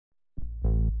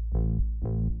Hello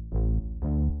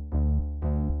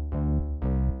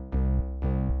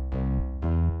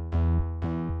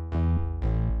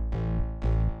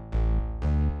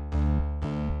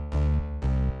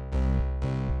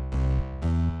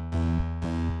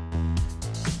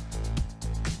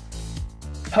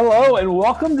and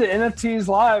welcome to NFTs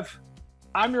Live.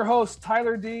 I'm your host,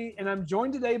 Tyler D, and I'm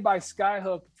joined today by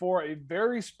Skyhook for a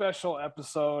very special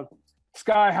episode.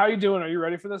 Sky, how you doing? Are you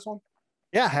ready for this one?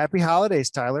 Yeah, happy holidays,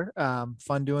 Tyler.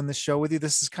 Fun doing this show with you.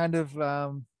 This is kind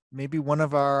of maybe one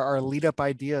of our lead up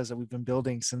ideas that we've been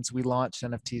building since we launched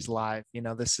NFTs Live.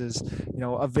 This is,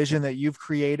 a vision that you've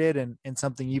created and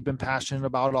something you've been passionate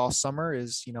about all summer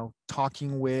is,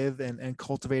 talking with and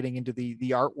cultivating into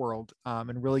the art world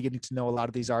and really getting to know a lot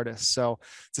of these artists. So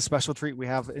it's a special treat we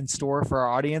have in store for our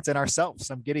audience and ourselves.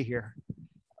 I'm giddy here.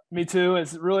 Me too.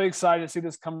 It's really exciting to see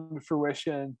this come to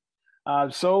fruition.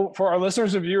 So for our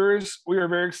listeners and viewers, we are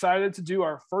very excited to do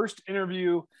our first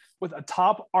interview with a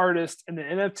top artist in the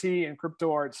NFT and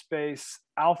crypto art space,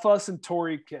 Alpha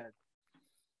Centauri Kid.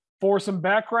 For some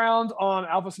background on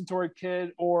Alpha Centauri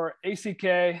Kid, or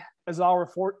ACK, as I'll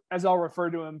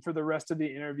refer to him for the rest of the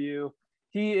interview,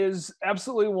 he is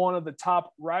absolutely one of the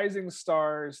top rising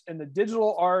stars in the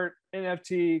digital art,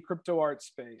 NFT, crypto art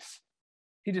space.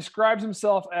 He describes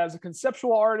himself as a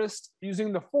conceptual artist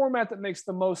using the format that makes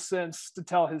the most sense to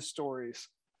tell his stories.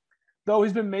 Though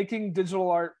he's been making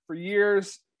digital art for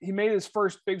years, he made his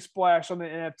first big splash on the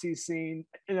NFT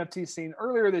scene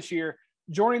earlier this year,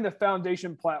 joining the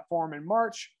Foundation platform in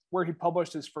March, where he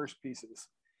published his first pieces.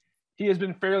 He has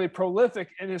been fairly prolific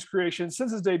in his creations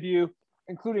since his debut,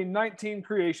 including 19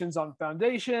 creations on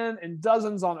Foundation and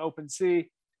dozens on OpenSea,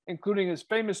 including his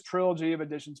famous trilogy of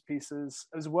editions pieces,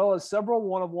 as well as several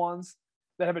one-of-ones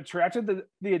that have attracted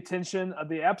the attention of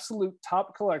the absolute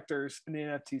top collectors in the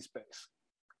NFT space.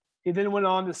 He then went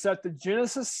on to set the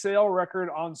Genesis sale record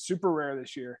on Super Rare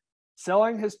this year,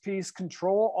 selling his piece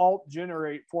Control Alt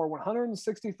Generate for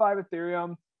 165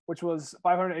 Ethereum, which was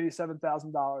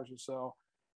 $587,000 or so,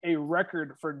 a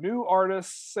record for new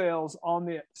artist sales on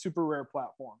the Super Rare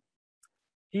platform.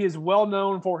 He is well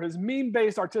known for his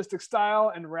meme-based artistic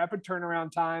style and rapid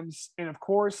turnaround times, and of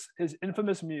course, his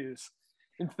infamous muse.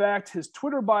 In fact, his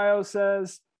Twitter bio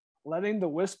says, "Letting the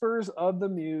whispers of the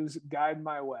muse guide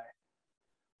my way."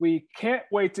 We can't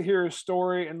wait to hear his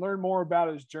story and learn more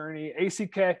about his journey.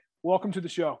 ACK, welcome to the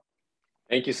show.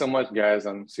 Thank you so much, guys.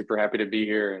 I'm super happy to be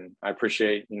here, and I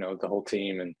appreciate, the whole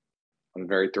team, and I'm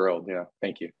very thrilled. Yeah,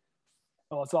 thank you.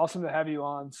 Well, it's awesome to have you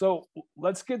on. So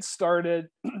let's get started.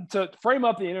 To frame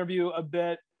up the interview a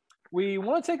bit, we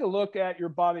want to take a look at your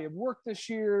body of work this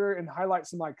year and highlight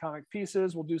some iconic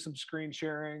pieces. We'll do some screen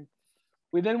sharing.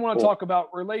 We then want to talk about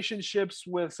relationships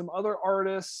with some other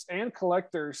artists and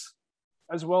collectors,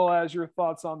 as well as your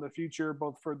thoughts on the future,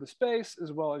 both for the space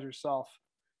as well as yourself.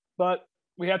 But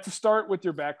we have to start with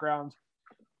your background.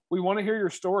 We want to hear your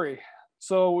story.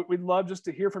 So we'd love just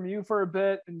to hear from you for a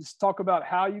bit and just talk about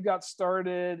how you got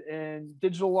started in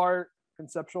digital art,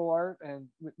 conceptual art, and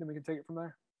then we can take it from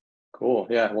there. Cool.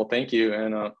 Yeah. Well, thank you.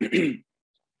 And I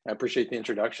appreciate the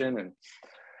introduction. And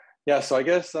yeah, so I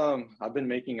guess I've been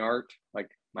making art like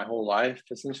my whole life,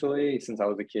 essentially, since I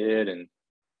was a kid. And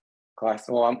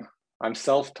I'm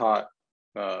self-taught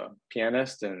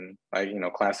pianist, and I,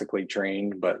 classically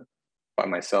trained, but by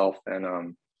myself.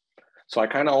 And so I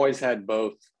kind of always had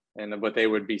both. But they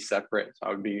would be separate. So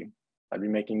I'd be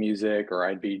making music, or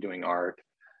I'd be doing art.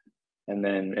 And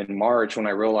then in March, when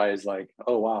I realized like,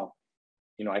 oh wow,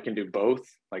 I can do both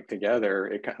like together,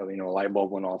 it kind of, a light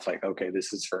bulb went off. Like, okay,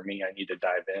 this is for me. I need to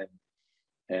dive in.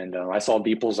 And I saw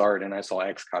Beeple's art and I saw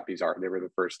XCopy's art. They were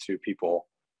the first two people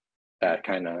that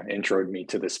kind of introed me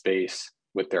to the space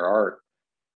with their art.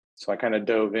 So I kind of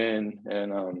dove in,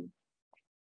 and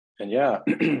yeah,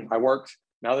 I worked.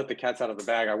 Now that the cat's out of the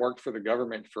bag, I worked for the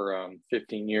government for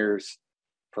 15 years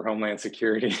for Homeland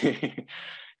Security.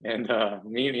 And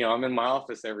I'm in my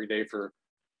office every day for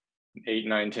 8,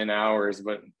 9, 10 hours,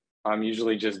 but I'm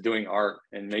usually just doing art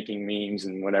and making memes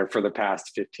and whatever for the past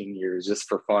 15 years, just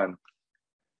for fun.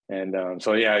 And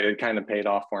so, yeah, it kind of paid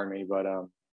off for me. But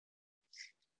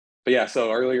yeah,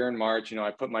 so earlier in March, I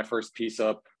put my first piece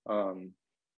up.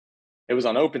 It was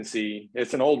on OpenSea.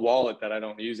 It's an old wallet that I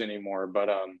don't use anymore, but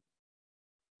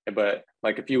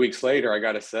like a few weeks later, I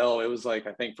got a sell. It was like,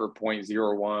 I think for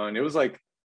 0.01, it was like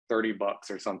 $30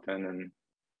 or something. And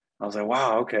I was like,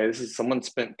 wow, okay, this is someone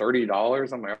spent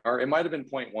 $30 on my art. It might've been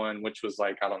 0.1, which was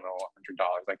like, I don't know, $100.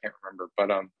 I can't remember,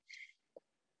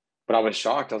 but I was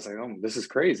shocked. I was like, oh, this is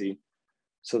crazy.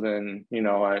 So then,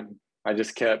 I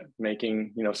just kept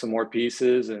making, some more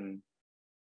pieces. And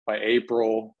by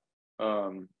April,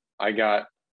 I got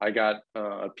I got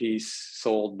a piece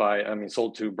sold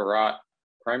to Barat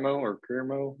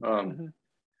Primo.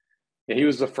 Yeah, he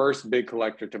was the first big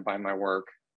collector to buy my work.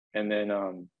 And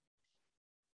then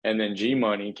G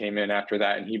Money came in after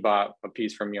that, and he bought a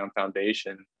piece from me on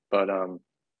Foundation. But I'm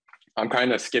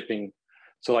kind of skipping.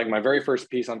 So like my very first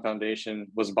piece on Foundation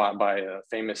was bought by a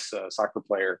famous soccer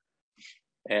player,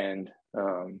 and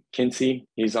Kinsey.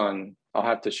 He's on. I'll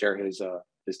have to share his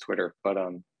Twitter, but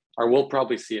or we'll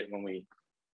probably see it when we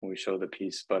show the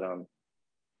piece. But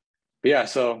yeah.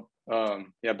 So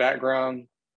yeah, background.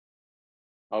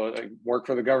 I work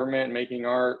for the government, making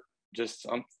art just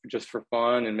for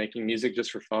fun, and making music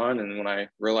just for fun. And when I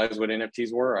realized what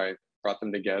NFTs were, I brought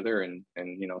them together and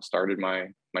started my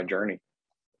journey.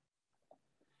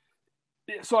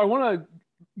 So I want to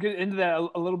get into that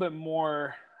a little bit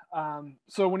more.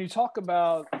 So when you talk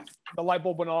about the light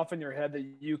bulb went off in your head that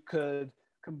you could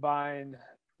combine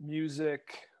music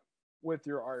with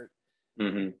your art,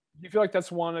 do you feel like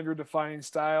that's one of your defining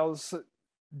styles?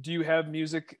 Do you have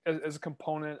music as a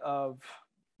component of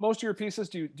most of your pieces?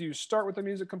 Do you start with the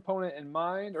music component in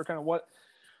mind, or kind of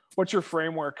what's your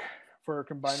framework for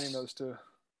combining those two?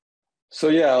 So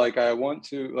yeah, like I want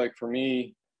to, like for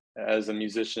me as a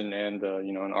musician and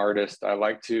an artist, I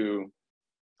like to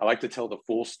tell the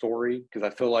full story, because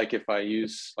I feel like if I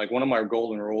use, like, one of my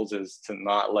golden rules is to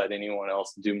not let anyone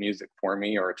else do music for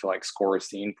me or to like score a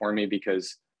scene for me,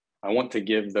 because I want to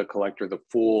give the collector the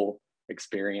full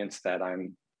experience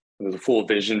the full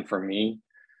vision for me.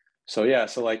 So yeah,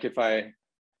 so like if I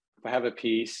have a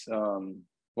piece,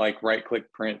 like right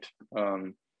click print,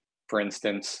 for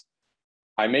instance,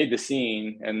 I made the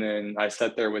scene and then I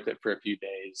sat there with it for a few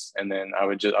days, and then I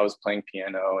was playing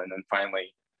piano, and then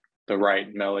finally the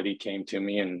right melody came to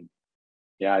me, and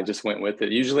yeah, I just went with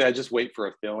it. Usually I just wait for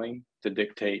a feeling to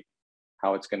dictate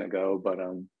how it's going to go. But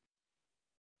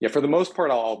yeah, for the most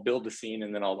part, I'll build the scene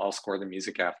and then I'll score the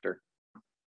music after.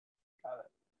 Got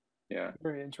it. Yeah.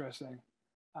 Very interesting.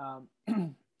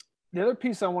 The other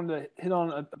piece I wanted to hit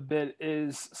on a bit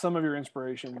is some of your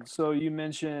inspirations. So you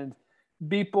mentioned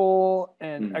Beeple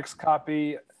and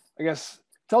XCOPY. I guess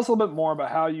tell us a little bit more about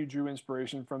how you drew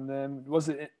inspiration from them. Was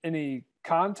it any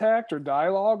contact or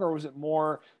dialogue, or was it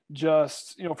more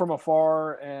just from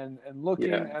afar and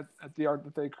looking at the art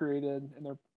that they created and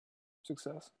their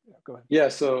success? Yeah, go ahead. Yeah,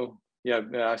 so yeah,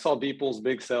 I saw Beeple's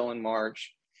big sell in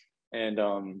March, and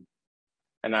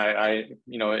I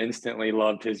instantly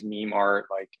loved his meme art,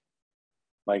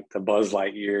 like the Buzz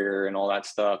Lightyear and all that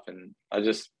stuff, and I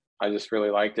just really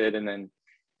liked it. And then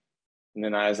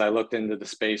as I looked into the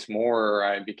space more,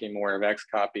 I became aware of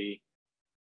XCOPY.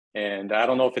 And I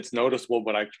don't know if it's noticeable,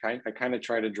 but I kind of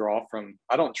try to draw from.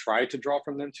 I don't try to draw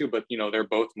from them too, but they're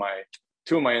both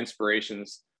two of my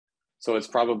inspirations. So it's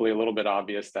probably a little bit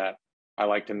obvious that I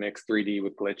like to mix 3D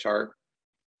with glitch art.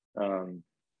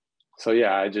 So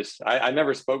yeah, I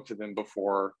never spoke to them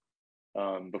before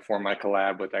my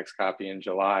collab with XCOPY in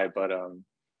July, but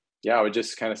yeah, I would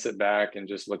just kind of sit back and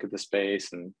just look at the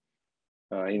space and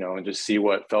and just see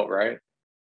what felt right.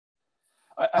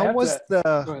 Go ahead.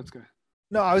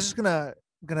 No, I was just gonna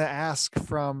ask,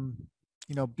 from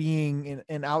being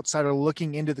an outsider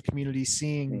looking into the community,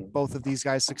 seeing both of these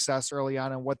guys' success early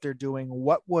on and what they're doing,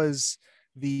 what was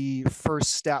the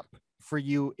first step for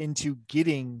you into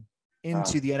getting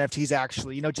into the NFTs,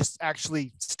 actually, just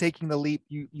actually taking the leap?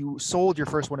 You sold your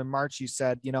first one in March, you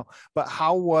said, but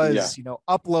how was,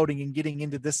 uploading and getting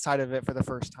into this side of it for the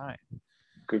first time?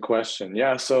 Good question.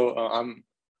 Yeah. So I'm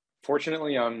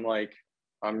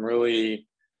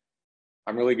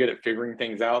really good at figuring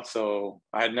things out. So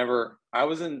I had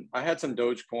some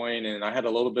Dogecoin, and I had a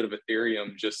little bit of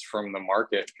Ethereum just from the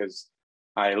market, because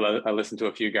I listened to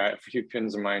a few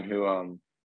friends of mine who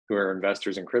are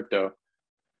investors in crypto.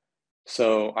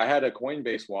 So I had a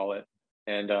Coinbase wallet,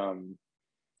 and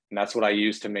that's what I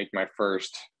used to make my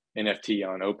first NFT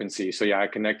on OpenSea. So yeah, I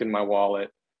connected my wallet,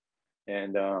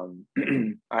 and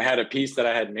I had a piece that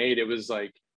I had made. It was a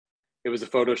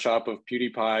Photoshop of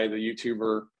PewDiePie, the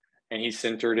YouTuber, and he's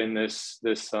centered in this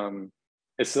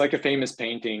it's like a famous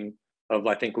painting of,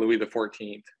 I think, Louis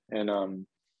XIV, and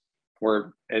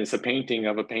it's a painting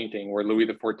of a painting where Louis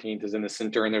XIV is in the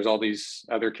center, and there's all these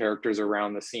other characters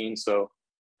around the scene. So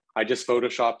I just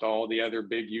Photoshopped all the other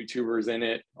big YouTubers in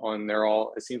it,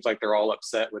 it seems like they're all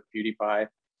upset with PewDiePie.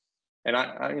 And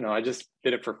I just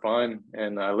did it for fun,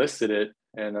 and I listed it,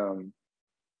 and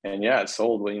yeah, it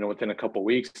sold, within a couple of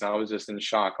weeks. And I was just in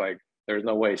shock. Like, there's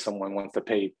no way someone wants to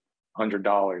pay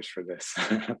 $100 for this.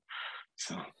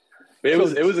 So it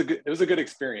was a good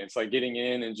experience, like getting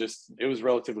in, and it was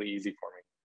relatively easy for me.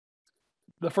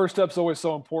 The first step's always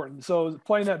so important. So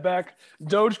playing that back,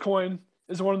 Dogecoin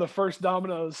is one of the first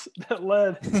dominoes that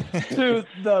led to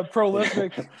the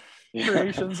prolific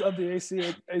creations of the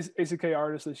ACK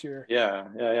artist this year. Yeah.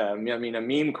 I mean, a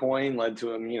meme coin led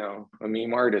to a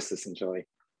meme artist essentially.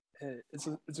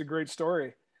 It's a great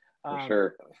story. For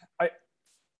sure.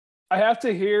 I have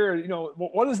to hear,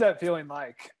 what is that feeling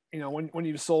like? When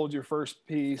you've sold your first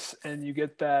piece and you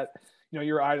get that,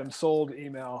 your item sold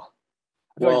email.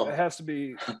 I feel like it has to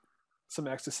be some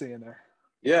ecstasy in there.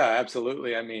 Yeah,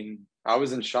 absolutely. I mean, I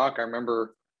was in shock. I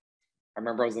remember I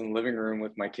was in the living room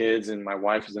with my kids and my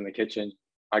wife was in the kitchen.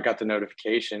 I got the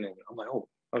notification and I'm like,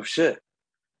 oh shit.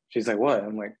 She's like, what?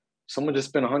 I'm like, someone just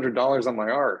spent $100 on my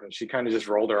art. And she kind of just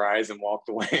rolled her eyes and walked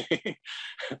away.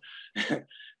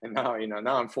 And now,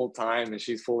 now I'm full time and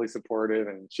she's fully supportive,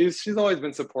 and she's always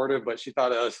been supportive, but she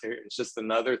thought of us, it's just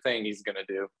another thing he's going to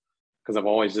do because I've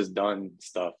always just done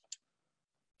stuff.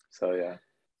 So, yeah.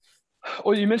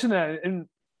 Well, you mentioned that, and,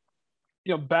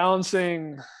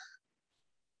 balancing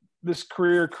this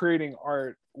career creating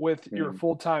art with your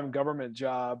full-time government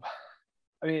job.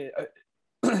 I mean,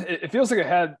 it feels like it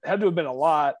had to have been a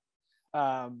lot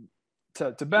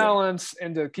to balance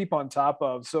and to keep on top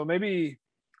of. So maybe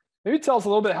tell us a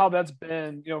little bit how that's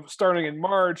been, starting in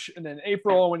March and then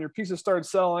April when your pieces started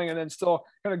selling, and then still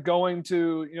kind of going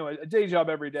to, a day job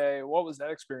every day. What was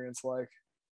that experience like?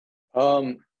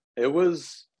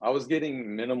 I was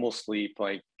getting minimal sleep,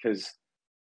 like, cause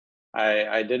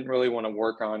I didn't really want to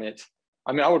work on it.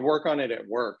 I mean, I would work on it at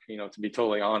work, to be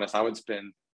totally honest. I would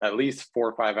spend at least 4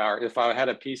 or 5 hours. If I had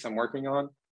a piece I'm working on,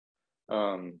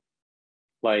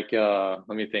 let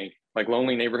me think, like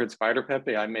Lonely Neighborhood Spider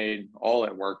Pepe, I made all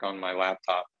at work on my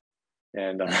laptop.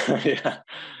 And yeah,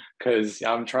 because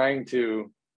I'm trying to,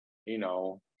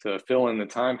 to fill in the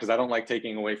time, because I don't like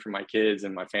taking away from my kids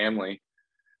and my family.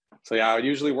 So yeah, I would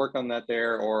usually work on that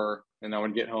there, and I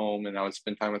would get home and I would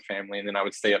spend time with family, and then I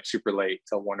would stay up super late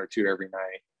till 1 or 2 every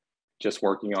night, just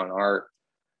working on art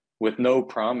with no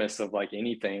promise of like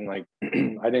anything. Like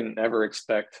I didn't ever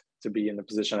expect to be in the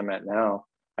position I'm at now.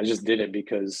 I just did it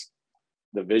because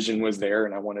the vision was there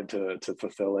and I wanted to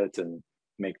fulfill it and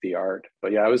make the art.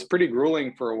 But yeah, it was pretty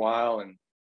grueling for a while,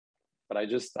 but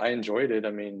I enjoyed it.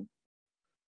 I mean,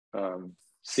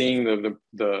 seeing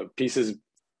the pieces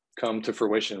come to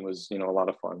fruition was, a lot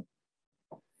of fun.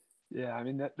 Yeah, I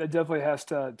mean, that definitely has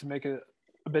to make it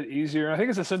a bit easier. I think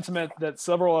it's a sentiment that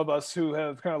several of us who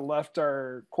have kind of left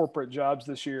our corporate jobs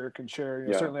this year can share.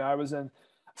 Certainly I was in a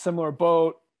similar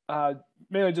boat,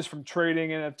 mainly just from trading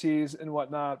NFTs and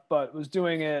whatnot, but was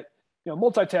doing it,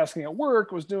 multitasking at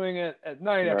work, was doing it at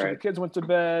night after the kids went to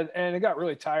bed, and it got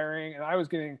really tiring. And I was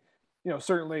getting,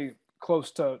 certainly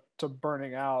close to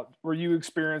burning out. Were you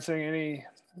experiencing any,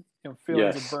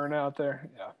 feelings of burnout there?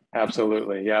 Yeah,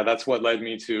 absolutely. Yeah, that's what led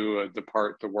me to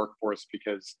depart the workforce,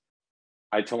 because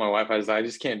I told my wife, I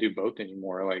just can't do both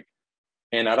anymore. Like,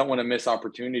 and I don't want to miss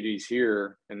opportunities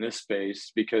here in this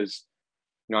space because,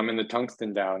 I'm in the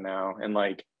Tungsten DAO now, and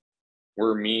like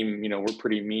we're we're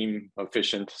pretty meme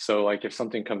efficient. So like if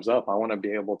something comes up, I want to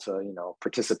be able to,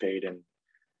 participate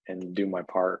and do my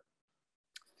part.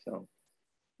 So.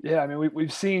 Yeah, I mean,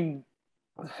 we've seen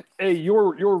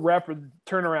your rapid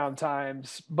turnaround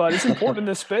times, but it's important in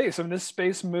this space. I mean, this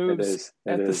space moves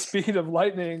at the speed of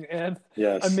lightning, and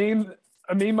a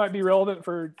meme might be relevant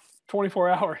for 24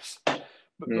 hours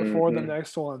before the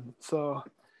next one. So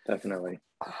definitely.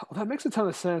 Well, that makes a ton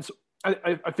of sense.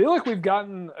 I feel like we've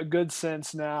gotten a good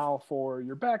sense now for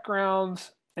your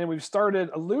background, and we've started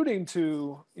alluding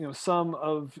to, some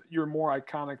of your more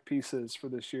iconic pieces for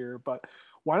this year, but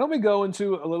why don't we go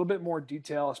into a little bit more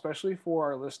detail, especially for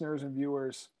our listeners and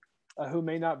viewers who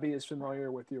may not be as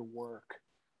familiar with your work.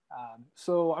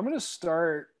 So I'm going to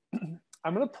start.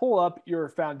 I'm going to pull up your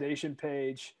foundation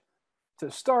page to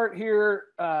start here,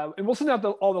 and we'll send out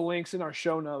all the links in our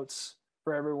show notes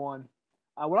for everyone.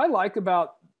 What I like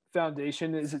about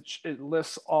Foundation is it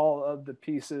lists all of the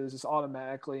pieces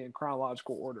automatically in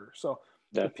chronological order. So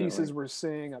the pieces we're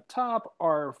seeing up top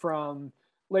are from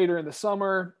later in the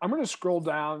summer. I'm going to scroll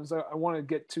down because I want to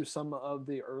get to some of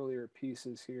the earlier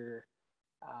pieces here.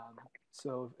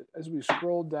 So as we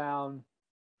scroll down,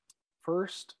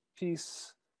 first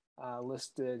piece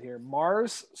listed here,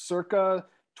 Mars circa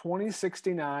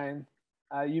 2069.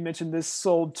 You mentioned this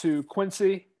sold to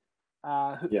Quincy,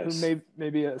 who may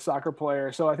be a soccer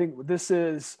player. So I think this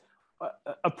is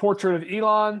a portrait of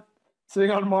Elon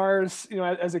sitting on Mars,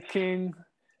 as a king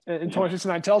in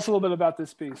 2069. Tell us a little bit about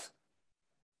this piece.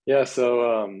 Yeah,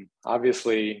 so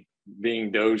obviously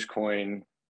being Dogecoin,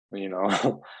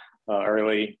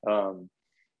 early, and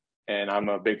I'm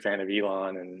a big fan of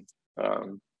Elon,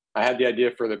 and I had the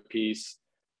idea for the piece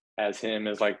as him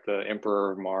as like the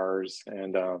Emperor of Mars.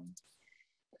 And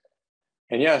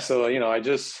yeah, so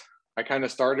I kind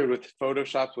of started with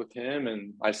Photoshops with him,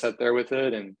 and I sat there with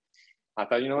it, and I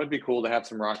thought, it'd be cool to have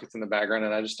some rockets in the background,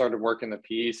 and I just started working the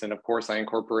piece. And of course, I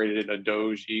incorporated a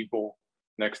Doge eagle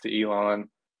next to Elon,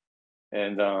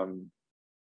 and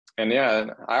yeah,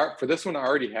 for this one I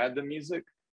already had the music,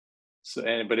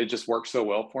 but it just worked so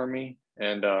well for me,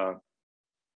 and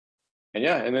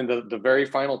yeah, and then the very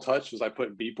final touch was I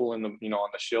put Beeple in the on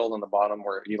the shield on the bottom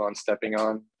where Elon's stepping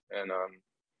on, and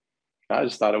I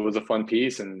just thought it was a fun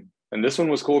piece, and this one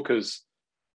was cool because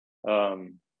I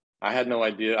had no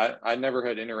idea. I never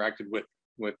had interacted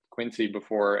with Quincy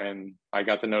before, and I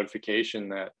got the notification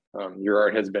that your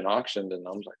art has been auctioned, and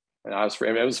I was like,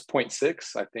 and it was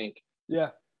 0.6, I think. Yeah.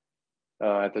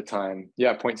 At the time,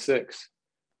 yeah, 0.6,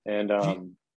 and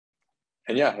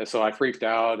yeah, so I freaked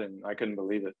out and I couldn't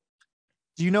believe it.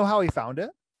 Do you know how he found it?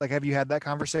 Like, have you had that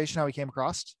conversation? How he came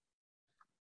across?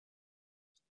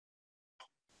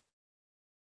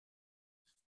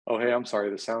 Oh, hey, I'm sorry,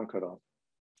 the sound cut off.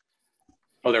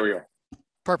 Oh, there we go.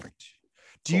 Perfect.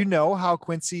 Do you know how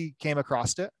Quincy came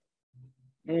across it?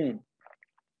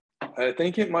 I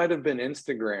think it might have been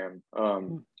Instagram.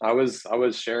 I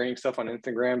was sharing stuff on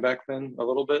Instagram back then a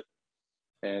little bit,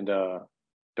 and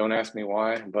don't ask me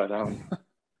why, but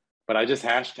I just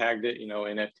hashtagged it,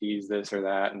 NFTs, this or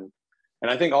that, and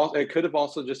I think it could have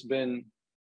also just been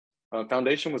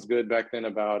Foundation was good back then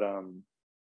about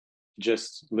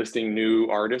just listing new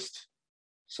artists.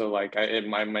 So like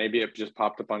maybe it just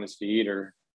popped up on his feed,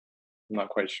 or I'm not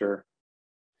quite sure.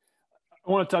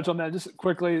 I want to touch on that just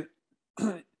quickly.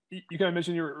 You kind of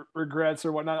mentioned your regrets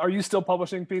or whatnot. Are you still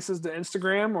publishing pieces to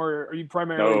Instagram, or are you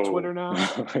primarily Twitter now?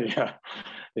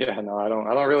 Yeah. No, I don't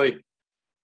really.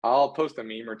 I'll post a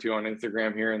meme or two on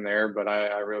Instagram here and there, but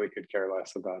I really could care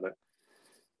less about it.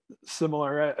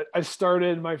 Similar. I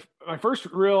started my first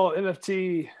real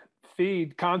NFT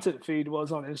content feed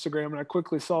was on Instagram, and I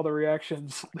quickly saw the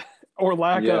reactions or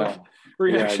lack of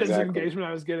reactions and engagement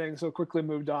I was getting, so quickly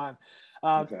moved on.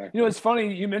 Exactly. It's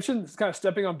funny you mentioned kind of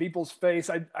stepping on people's face.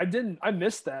 I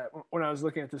missed that when I was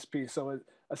looking at this piece, so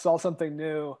I saw something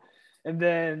new. And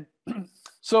then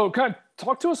so kind of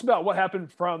talk to us about what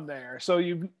happened from there. So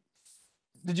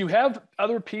did you have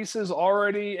other pieces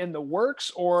already in the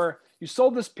works, or you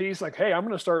sold this piece like, hey, I'm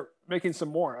going to start making some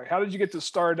more? Like, how did you get to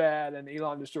Stardad and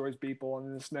Elon Destroys People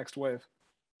and this next wave?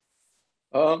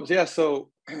 Yeah,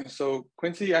 so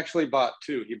Quincy actually bought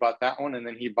two. He bought that one, and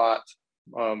then he bought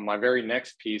my very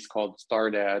next piece called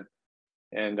Stardad,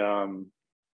 and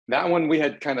that one we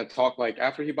had kind of talked, like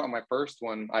after he bought my first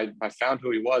one, I found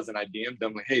who he was, and I DM'd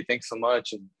him like, hey, thanks so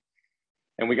much,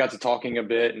 and we got to talking a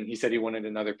bit, and he said he wanted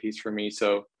another piece for me,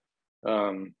 so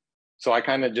I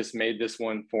kind of just made this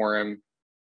one for him,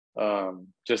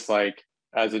 just like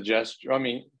as a gesture. I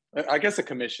mean, I guess a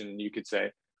commission, you could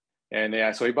say. And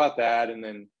yeah, so he bought that, and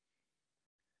then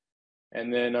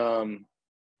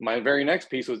my very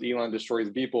next piece was Elon Destroys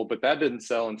People, but that didn't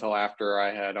sell until after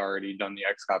I had already done the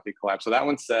XCOPY collab. So that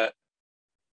one's set.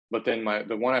 But then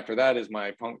the one after that is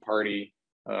my Punk Party,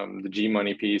 the G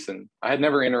Money piece, and I had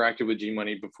never interacted with G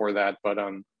Money before that, but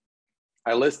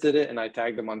I listed it and I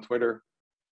tagged him on Twitter,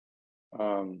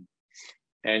 and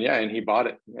yeah, and he bought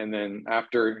it. And then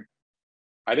after,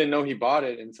 I didn't know he bought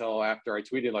it until after I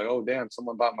tweeted like, oh damn,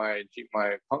 someone bought my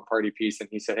Punk Party piece, and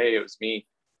he said, hey, it was me.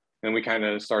 And we kind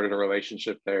of started a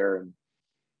relationship there,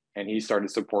 and he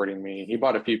started supporting me. He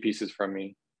bought a few pieces from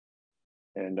me,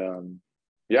 and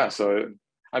yeah, so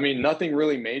I mean, nothing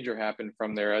really major happened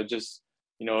from there. I just,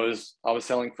 I was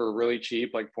selling for really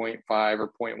cheap, like 0.5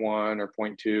 or 0.1 or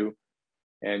 0.2,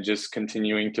 and just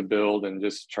continuing to build and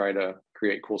just try to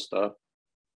create cool stuff.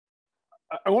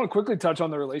 I want to quickly touch on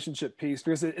the relationship piece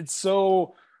because it's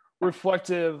so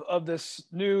reflective of this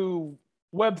new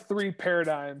Web3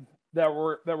 paradigm that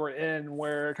we're in,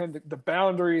 where kind of the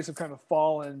boundaries have kind of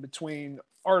fallen between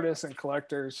artists and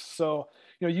collectors. So,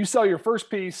 you sell your first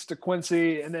piece to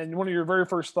Quincy, and then one of your very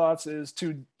first thoughts is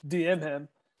to DM him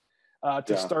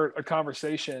to start a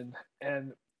conversation.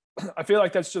 And I feel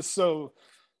like that's just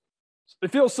it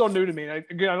feels so new to me.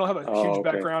 Again, I don't have a huge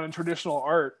background in traditional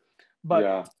art,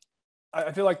 but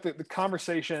I feel like the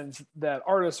conversations that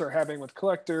artists are having with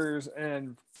collectors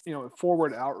and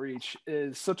forward outreach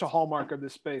is such a hallmark of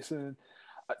this space. And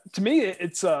to me,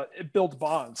 it builds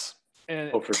bonds,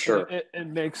 and for sure, it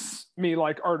makes me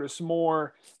like artists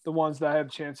more, the ones that I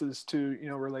have chances to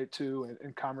relate to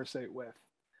and conversate with.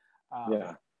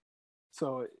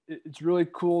 So it's really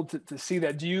cool to see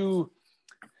that. Do you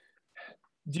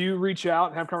reach out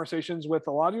and have conversations with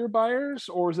a lot of your buyers,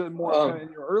 or is it more kind of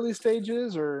in your early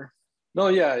stages, or? No,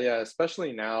 yeah,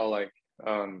 especially now, like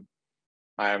I'm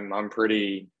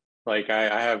pretty like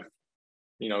I have,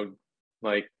 you know,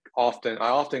 like I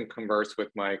often converse with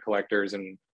my collectors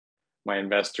and my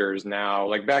investors now.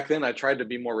 Like back then I tried to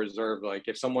be more reserved. Like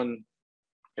if someone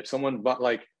bought,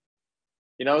 like,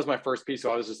 it was my first piece,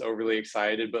 so I was just overly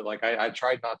excited. But like I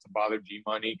tried not to bother G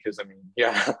Money, because I mean,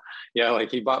 yeah, yeah,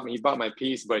 like he bought my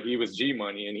piece, but he was G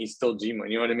Money and he's still G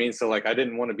Money. You know what I mean? So like I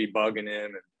didn't want to be bugging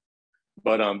him.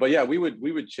 But yeah, we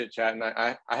would chit chat, and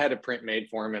I had a print made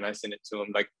for him and I sent it to him.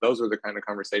 Like those were the kind of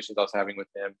conversations I was having with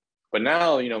him. But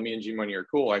now, me and G Money are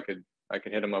cool. I could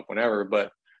hit him up whenever.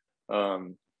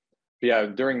 Um yeah,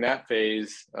 during that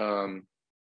phase,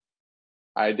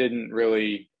 I didn't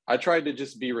really. I tried to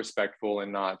just be respectful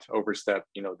and not overstep,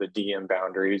 the DM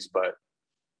boundaries. But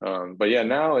yeah,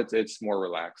 now it's more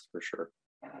relaxed for sure.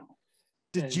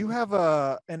 Did you And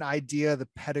have an idea the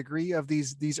pedigree of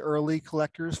these early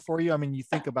collectors for you? I mean, you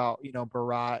think about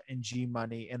Barat and G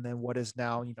Money, and then what is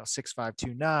now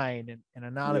 6529 and Yeah,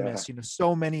 Anonymous.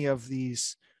 So many of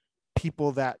these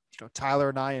people that Tyler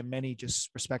and I and many just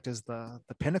respect as the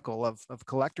pinnacle of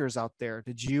collectors out there.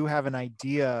 Did you have an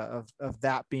idea of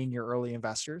that being your early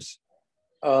investors?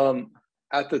 um,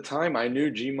 at the time, I knew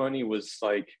G Money was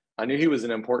like, I knew he was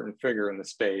an important figure in the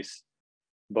space,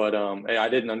 but I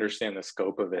didn't understand the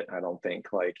scope of it. I don't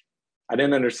think, like, I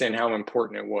didn't understand how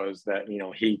important it was that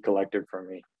he collected from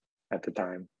me at the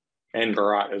time, and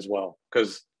Barat as well.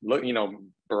 Because look,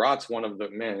 Barat's one of the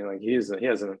men. Like he has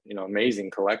an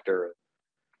amazing collector,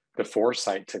 the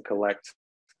foresight to collect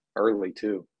early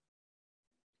too.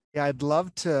 Yeah, I'd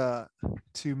love to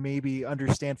maybe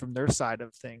understand from their side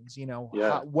of things.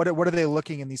 Yeah, What are they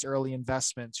looking in these early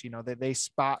investments? That they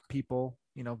spot people,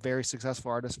 very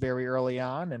successful artists very early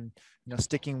on, and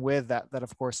sticking with that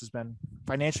of course has been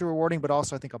financially rewarding, but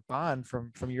also I think a bond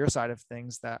from your side of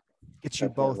things that gets you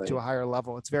both to a definitely. higher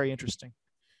level. It's very interesting.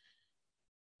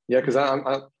 Yeah, because I'm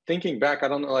thinking back. I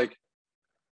don't know, like,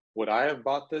 would I have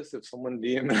bought this if someone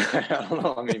DM? I don't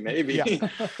know. I mean, Yeah. maybe,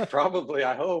 probably.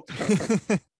 I hope.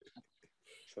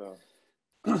 So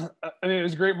I mean, it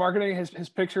was great marketing. His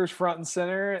pictures front and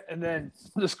center. And then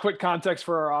just quick context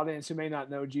for our audience who may not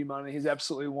know G Money. He's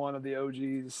absolutely one of the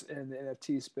OGs in the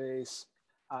NFT space.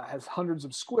 Has hundreds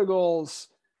of squiggles,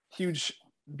 huge,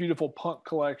 beautiful punk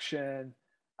collection.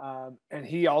 And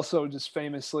he also just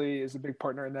famously is a big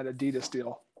partner in that Adidas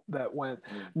deal that went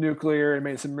nuclear and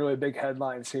made some really big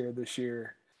headlines here this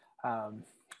year. Um,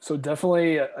 so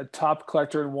definitely a top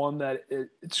collector, and one that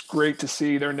it's great to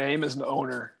see their name as an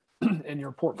owner in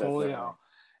your definitely. portfolio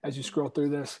as you scroll through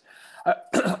this.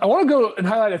 I want to go and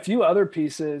highlight a few other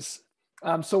pieces.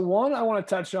 So one I want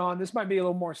to touch on, this might be a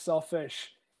little more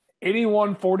selfish,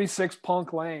 8146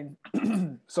 Punk Lane.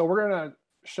 So we're going to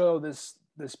show this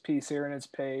piece here in its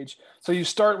page. So you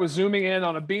start with zooming in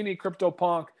on a beanie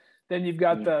CryptoPunk. Then you've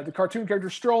got the cartoon character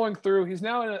strolling through. He's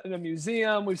now in a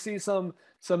museum. We see some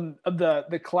of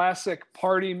the classic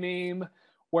party meme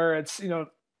where it's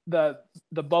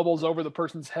the bubbles over the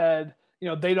person's head.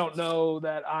 They don't know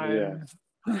that Yeah,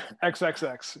 I'm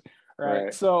XXX, right?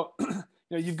 right. So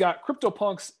you've got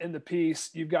CryptoPunks in the piece.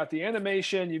 You've got the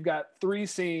animation. You've got three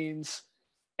scenes,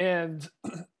 and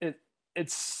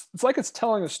it's like it's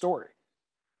telling a story.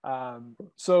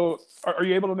 So are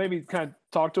you able to maybe kind of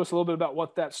talk to us a little bit about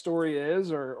what that story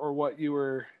is, or what you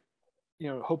were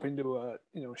hoping to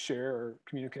share or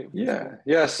communicate with these Yeah, people?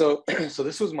 yeah. So so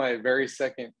this was my very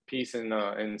second piece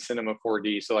in Cinema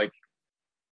 4D. So like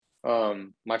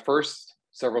my first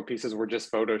several pieces were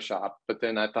just Photoshop, but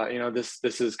then I thought,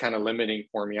 this is kind of limiting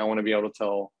for me. I want to be able to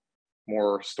tell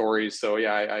more stories. So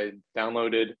yeah, I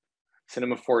downloaded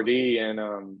Cinema 4D,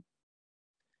 and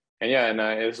yeah, and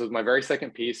this was my very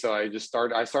second piece. So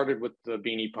I started with the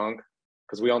Beanie Punk,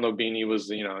 because we all know Beanie was,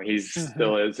 he's Mm-hmm.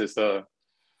 still is just a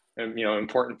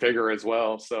important figure as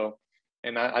well. So,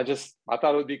 and I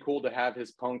thought it would be cool to have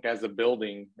his punk as a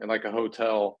building and like a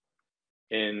hotel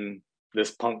in this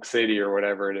punk city or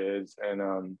whatever it is.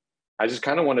 And I just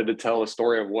kind of wanted to tell a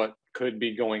story of what could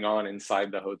be going on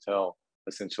inside the hotel,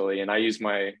 essentially. And I used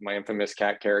my infamous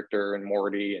cat character and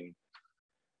Morty,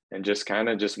 and just kind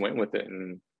of just went with it.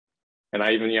 And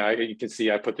I even, you can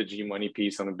see I put the G Money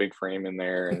piece on a big frame in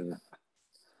there, and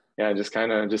yeah, just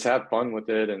kind of just have fun with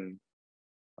it. And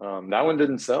that one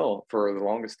didn't sell for the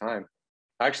longest time.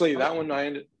 Actually, I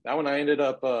ended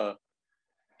up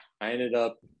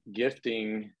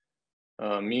gifting.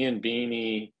 Me and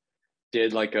Beanie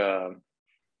did like a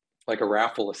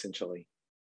raffle essentially,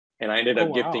 and I ended Oh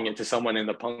up gifting wow. it to someone in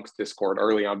the Punks Discord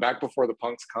early on, back before the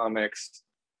Punks comics,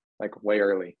 like way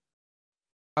early.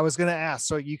 I was going to ask,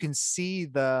 so you can see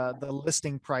the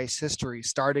listing price history,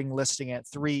 starting listing at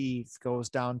 3 ETH goes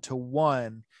down to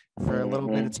 1. For a little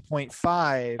bit it's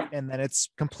 0.5, and then it's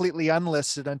completely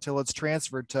unlisted until it's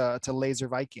transferred to Laser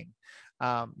Viking.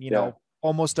 You know,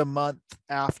 almost a month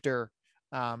after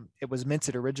it was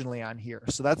minted originally on here.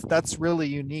 So that's really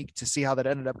unique to see how that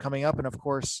ended up coming up. And of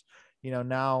course, you know,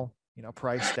 now, you know,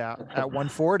 priced at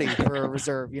 140 for a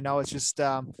reserve. You know, it's just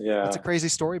it's a crazy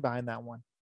story behind that one.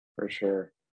 For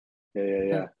sure.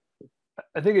 Yeah.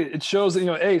 I think it shows that, you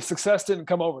know, success didn't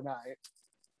come overnight,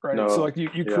 right? No, so like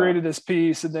you created this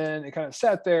piece, and then it kind of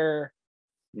sat there,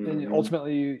 and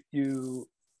ultimately you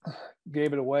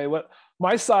gave it away. What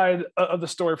my side of the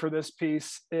story for this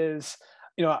piece is,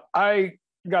 you know, I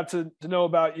got to know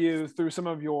about you through some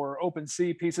of your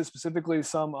OpenSea pieces, specifically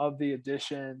some of the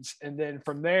editions, and then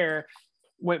from there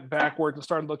went backwards and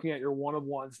started looking at your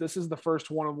one-of-ones. This is the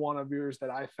first one-of-one of yours that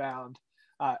I found.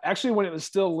 Actually, when it was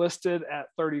still listed at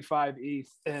 35 ETH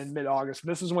in mid-August.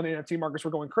 This is when the NFT markets were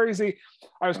going crazy.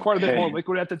 I was quite a bit more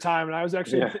liquid at the time, and I was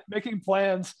actually making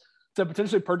plans to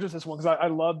potentially purchase this one because I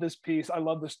love this piece. I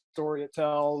love the story it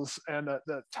tells and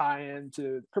the tie-in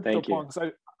to CryptoPunks.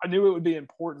 I knew it would be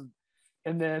important.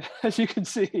 And then, as you can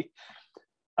see,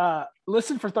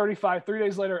 listed for 35, 3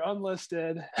 days later,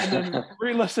 unlisted, and then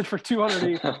relisted for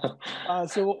 200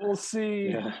 ETH. So we'll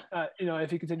see, you know, if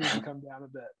he continues to come down a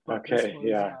bit. But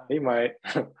he might.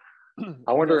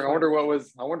 I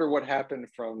wonder what happened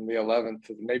from the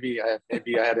 11th. Maybe I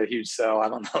had a huge sell. I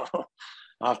don't know.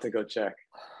 I'll have to go check.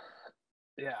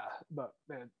 Yeah, but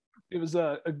man, it was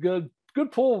a good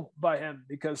pull by him,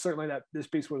 because certainly this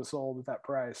piece would have sold at that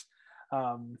price.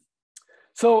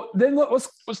 So then let's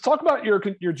talk about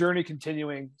your journey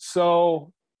continuing.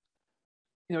 So,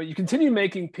 you know, you continue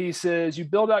making pieces, you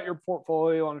build out your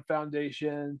portfolio on a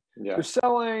foundation. You're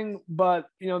selling, but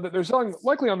you know that they're selling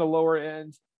likely on the lower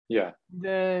end.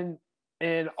 Then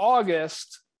in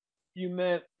August, you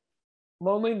met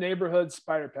Lonely Neighborhood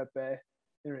Spider Pepe,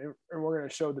 and we're going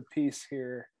to show the piece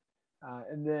here.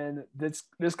 And then this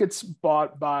gets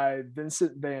bought by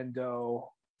Vincent Van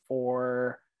Dough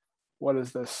for, what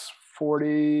is this,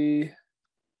 46?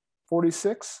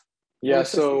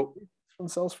 So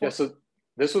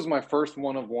this was my first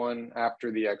one-of-one after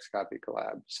the XCOPY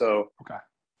collab. So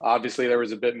obviously there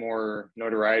was a bit more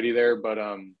notoriety there, but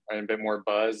and a bit more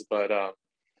buzz. But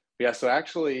so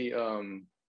actually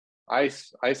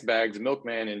Ice Bags,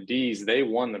 Milkman, and D's, they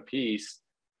won the piece,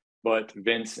 but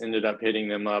Vince ended up hitting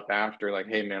them up after, like,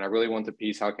 hey man, I really want the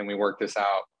piece. How can we work this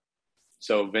out?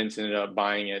 So Vince ended up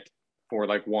buying it for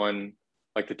like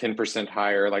the 10%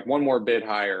 higher, like one more bid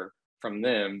higher from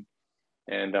them.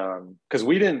 And because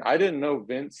I didn't know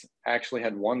Vince actually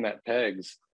had won that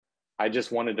pegs. I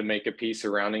just wanted to make a piece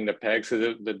surrounding the pegs,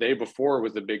 because the day before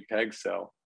was the big peg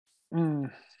sale.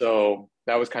 So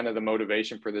that was kind of the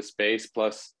motivation for this space.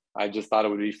 Plus I just thought it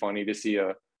would be funny to see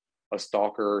a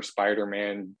stalker or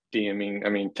Spider-Man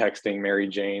texting Mary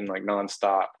Jane like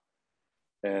nonstop.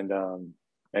 So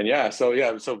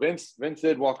Vince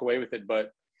did walk away with it,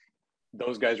 but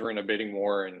those guys were in a bidding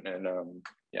war, and it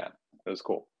was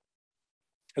cool.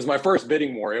 It was my first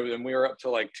bidding war, and we were up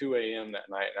till like 2 a.m. that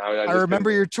night. I remember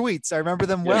your tweets. I remember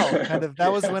them well. Kind of, that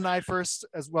was when I first,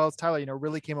 as well as Tyler, you know,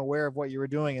 really came aware of what you were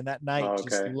doing, and that night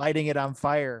just lighting it on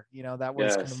fire. You know, that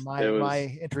was kind of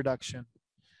my introduction.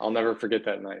 I'll never forget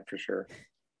that night for sure.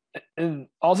 And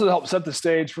also to help set the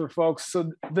stage for folks,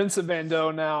 so Vincent Van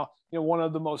Dough, now, you know, one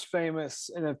of the most famous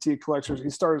NFT collectors. He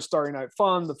started Starry Night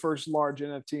Fund, the first large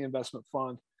NFT investment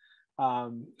fund,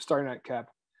 Starry Night Cap.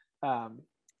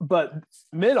 But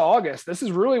mid-August, this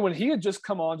is really when he had just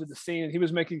come onto the scene, and he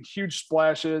was making huge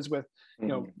splashes with, you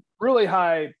know, really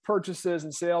high purchases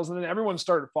and sales, and then everyone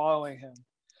started following him.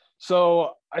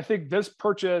 So I think this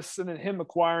purchase and then him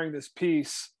acquiring this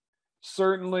piece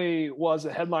certainly was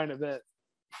a headline event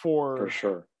for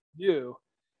sure. You.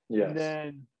 Yes. And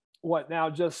then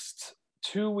just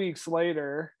 2 weeks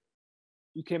later,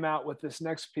 you came out with this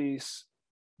next piece,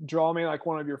 Draw Me Like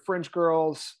One of Your French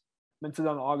Girls, minted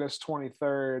on August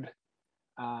 23rd.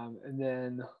 And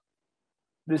then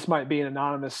this might be an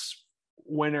anonymous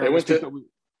winner. It went to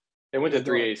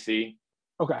 3AC.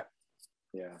 Okay.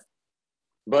 Yeah.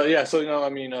 But yeah, so, you know, I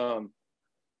mean,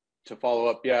 to follow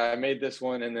up, I made this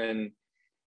one, and then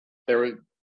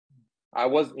I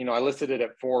listed it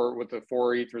at 4 with the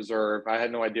 4 ETH reserve. I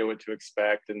had no idea what to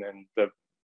expect. And then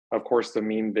of course the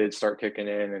meme bids start kicking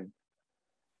in, and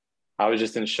I was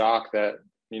just in shock that,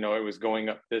 you know, it was going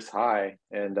up this high.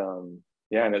 And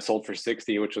and it sold for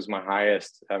 60, which was my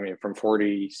highest. I mean, from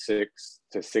 46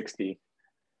 to 60.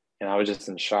 And I was just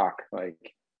in shock. Like,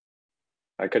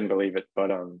 I couldn't believe it.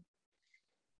 But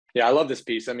Yeah, I love this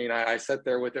piece. I mean, I sat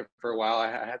there with it for a while. I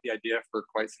had the idea for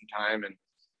quite some time, and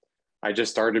I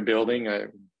just started building.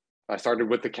 I started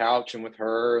with the couch and with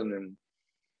her, and then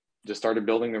just started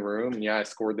building the room. And yeah, I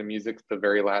scored the music the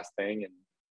very last thing,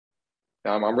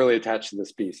 and I'm really attached to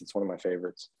this piece. It's one of my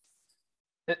favorites.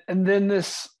 And then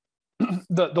this,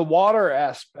 the water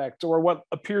aspect, or what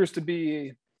appears to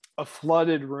be a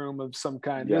flooded room of some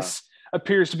kind. Yeah. This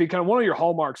appears to be kind of one of your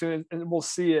hallmarks, and we'll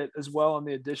see it as well in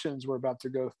the additions we're about to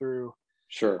go through.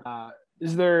 Sure.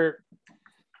 Is there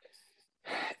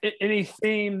any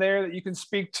theme there that you can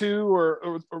speak to,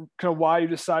 or kind of why you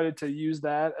decided to use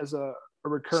that as a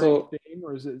recurring theme,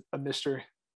 or is it a mystery?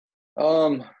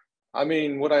 I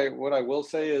mean, what I will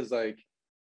say is, like,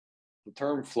 the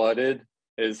term flooded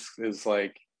is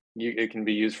like, it can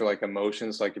be used for like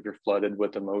emotions. Like if you're flooded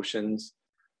with emotions,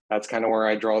 that's kind of where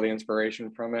I draw the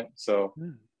inspiration from it. So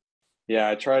yeah,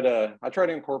 I try to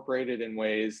incorporate it in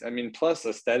ways. I mean, plus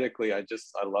aesthetically, I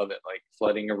love it. Like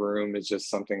flooding a room is just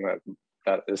something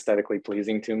that aesthetically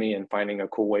pleasing to me, and finding a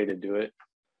cool way to do it.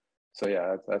 So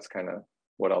yeah, that's kind of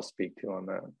what I'll speak to on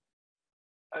that.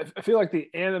 I feel like the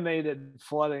animated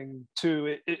flooding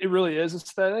too, it really is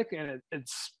aesthetic, and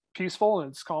it's peaceful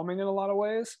and it's calming in a lot of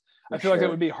ways. I feel like it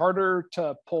would be harder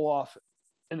to pull off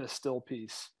in a still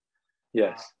piece.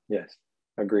 Yes.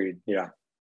 Agreed. Yeah,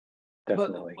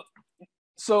 definitely.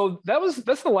 So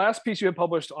that's the last piece you had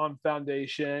published on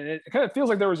Foundation. It kind of feels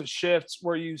like there was a shift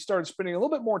where you started spending a little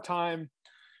bit more time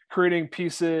creating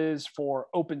pieces for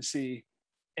OpenSea.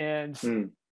 And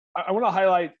I want to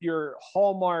highlight your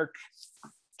hallmark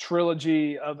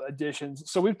trilogy of editions.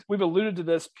 So we've alluded to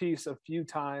this piece a few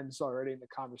times already in the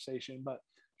conversation, but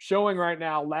showing right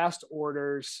now, Last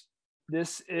Orders.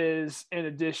 This is an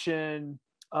edition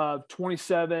of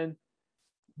 27.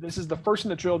 This is the first in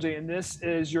the trilogy, and this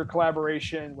is your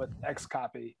collaboration with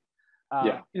XCOPY.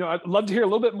 Yeah. You know, I'd love to hear a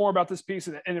little bit more about this piece,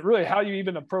 and really how you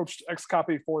even approached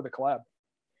XCOPY for the collab.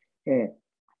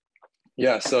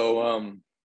 Yeah. So,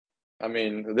 I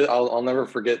mean, I'll never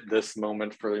forget this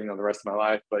moment for, the rest of my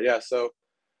life. But yeah, so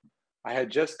I had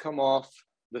just come off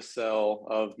the sell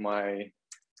of my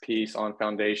piece on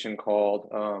Foundation called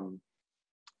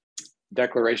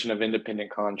Declaration of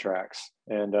Independent Contracts.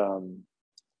 And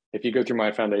if you go through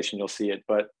my Foundation, you'll see it.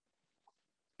 But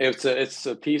it's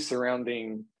a piece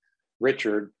surrounding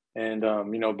Richard. And,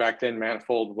 back then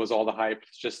Manifold was all the hype,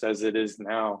 just as it is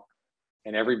now.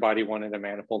 And everybody wanted a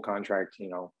Manifold contract.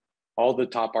 All the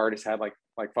top artists had like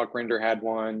Fuck Render had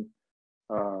one.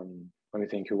 Let me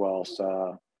think who else.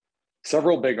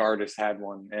 Several big artists had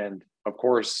one. And of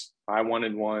course I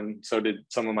wanted one. So did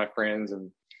some of my friends.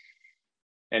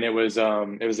 And it was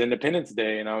Independence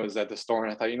Day, and I was at the store,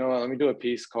 and I thought, let me do a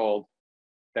piece called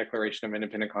Declaration of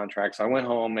Independent Contracts. So I went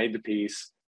home, made the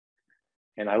piece,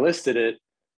 and I listed it.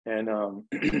 And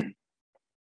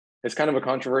it's kind of a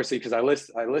controversy because I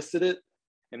listed it,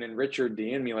 and then Richard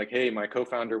DM'd me like, hey, my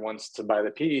co-founder wants to buy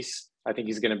the piece. I think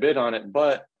he's going to bid on it,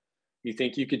 but you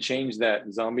think you could change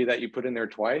that zombie that you put in there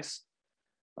twice?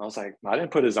 I was like, I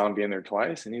didn't put a zombie in there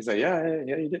twice. And he's like, yeah,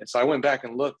 you did. So I went back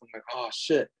and looked. I'm like, oh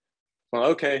shit. Well,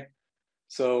 okay.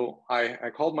 So I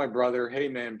called my brother, hey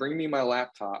man, bring me my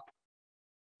laptop.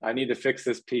 I need to fix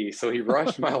this piece. So he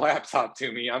rushed my laptop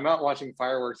to me. I'm out watching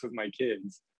fireworks with my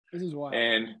kids. This is wild.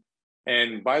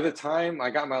 And by the time I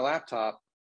got my laptop,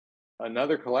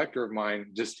 another collector of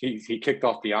mine he kicked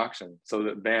off the auction. So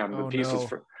that the piece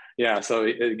was so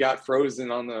it got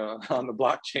frozen on the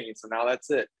blockchain. So now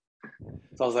that's it.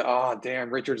 So I was like, oh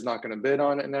damn, Richard's not going to bid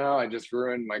on it now. I just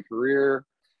ruined my career.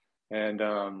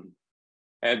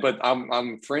 But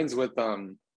I'm friends with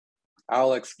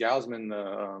Alex Gausman,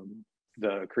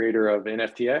 the creator of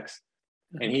NFTX,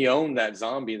 and he owned that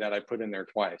zombie that I put in there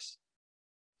twice.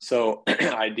 So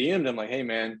I DM'd him like, hey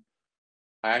man,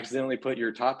 I accidentally put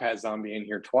your Top Hat zombie in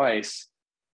here twice.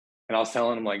 And I was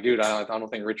telling him like, dude, I don't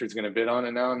think Richard's gonna bid on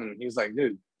it now. And he's like,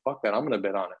 dude, fuck that, I'm gonna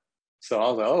bid on it. So I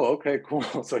was like, oh, okay,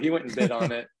 cool. So he went and bid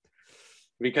on it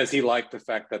because he liked the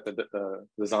fact that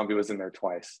the zombie was in there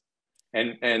twice.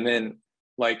 And then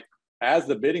like as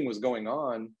the bidding was going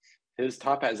on, his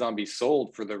Top Hat zombie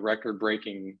sold for the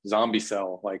record-breaking zombie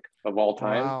sell like of all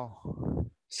time. Wow.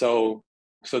 So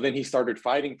then he started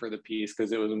fighting for the piece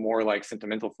because it was more like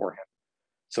sentimental for him.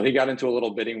 So he got into a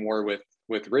little bidding war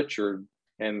with Richard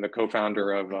and the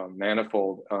co-founder of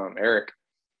Manifold, Eric.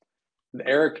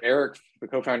 Eric, the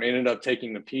co-founder, ended up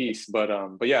taking the piece, but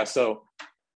yeah. So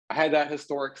I had that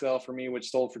historic sell for me, which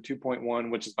sold for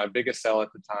 2.1, which is my biggest sell at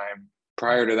the time.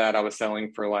 Prior to that, I was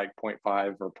selling for like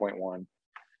 0.5 or 0.1.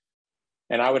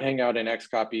 And I would hang out in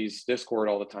XCOPY's Discord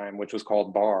all the time, which was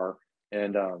called Bar,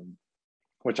 and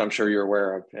which I'm sure you're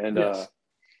aware of. And yes.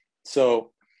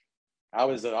 So I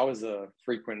was a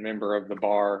frequent member of the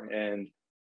bar, and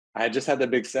I had just had the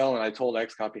big sell, and I told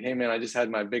X Copy, hey man, I just had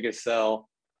my biggest sell.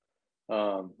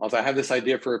 I have this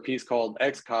idea for a piece called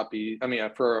X Copy. I mean,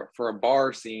 for a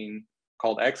bar scene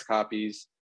called X Copies.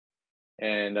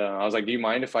 And I was like, do you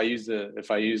mind if I use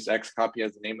X Copy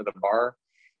as the name of the bar?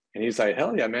 And he's like,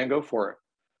 hell yeah, man, go for it.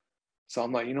 So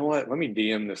I'm like, you know what? Let me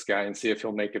DM this guy and see if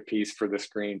he'll make a piece for the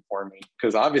screen for me.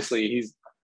 Because obviously he's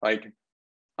like,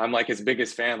 I'm like his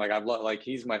biggest fan. Like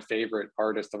he's my favorite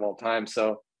artist of all time.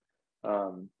 So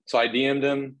so I DM'd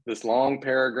him this long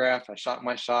paragraph. I shot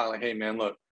my shot like, hey man,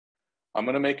 look, I'm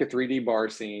gonna make a 3D bar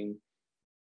scene,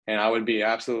 and I would be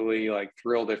absolutely like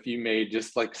thrilled if you made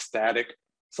just like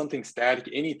something static,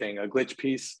 anything, a glitch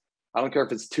piece. I don't care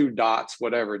if it's 2 dots,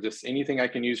 whatever, just anything I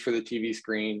can use for the TV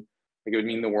screen. Like, it would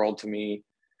mean the world to me.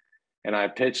 And I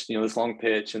pitched, this long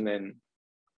pitch, and then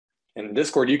in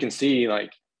Discord you can see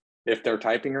like if they're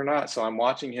typing or not. So I'm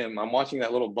watching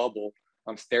that little bubble.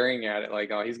 I'm staring at it like,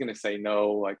 oh, he's gonna say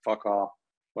no, like fuck off,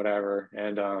 whatever.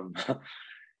 And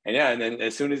and yeah, and then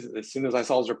as soon as I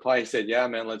saw his reply, he said, yeah,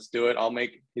 man, let's do it. I'll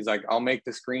make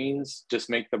the screens, just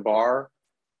make the bar,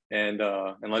 and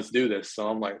let's do this. So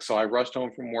I'm like, so I rushed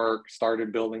home from work,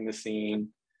 started building the scene,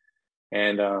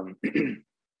 and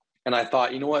and I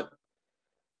thought, you know what?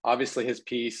 Obviously his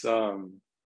piece, right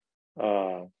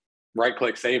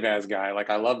click save as guy, like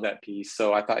I love that piece.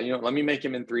 So I thought, let me make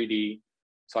him in 3D.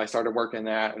 So I started working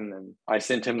that, and then I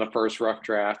sent him the first rough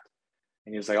draft.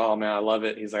 And he was like, oh man, I love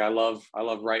it. He's like, I love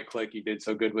right click. You did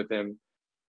so good with him.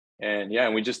 And yeah,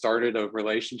 and we just started a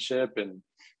relationship, and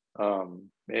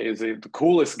he's the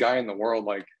coolest guy in the world.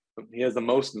 Like, he has the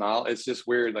most knowledge. It's just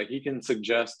weird. Like, he can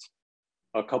suggest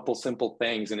a couple simple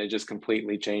things and it just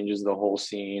completely changes the whole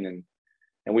scene.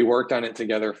 And we worked on it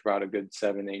together for about a good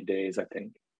 7-8 days, I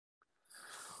think.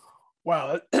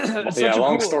 Wow. Yeah,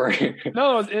 long story.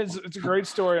 No, it's a great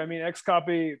story. I mean, X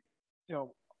Copy,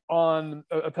 on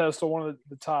a pedestal, one of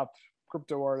the top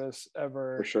crypto artists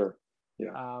ever. For sure.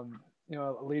 Yeah.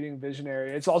 A leading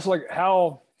visionary. It's also like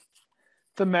how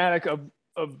thematic of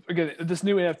again this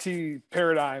new NFT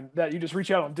paradigm that you just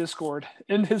reach out on Discord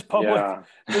in his public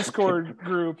Discord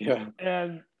group,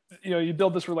 and you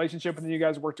build this relationship, and then you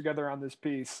guys work together on this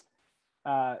piece.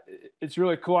 It's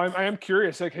really cool. I am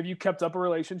curious. Like, have you kept up a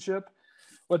relationship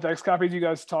with X Copy? Do you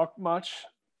guys talk much?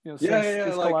 Since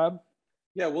this collab?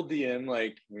 Yeah, we'll DM,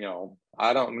 like,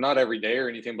 not every day or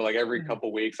anything, but like every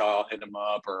couple weeks I'll hit him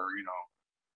up, or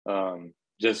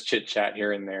just chit chat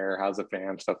here and there. How's the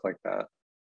fam? Stuff like that.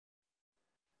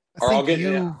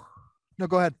 No,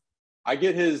 go ahead. I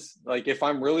get his, like, if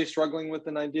I'm really struggling with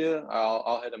an idea,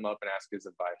 I'll hit him up and ask his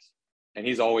advice, and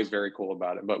he's always very cool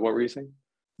about it. But what were you saying?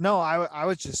 No, I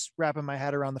was just wrapping my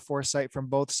head around the foresight from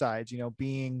both sides.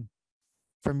 Being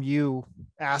from you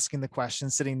asking the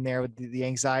question, sitting there with the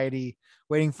anxiety,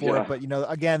 waiting for it. But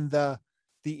again, the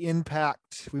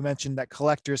impact we mentioned that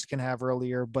collectors can have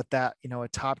earlier, but that a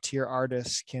top tier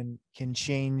artist can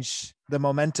change the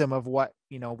momentum of what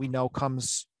we know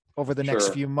comes over the next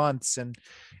few months.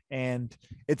 And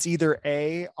it's either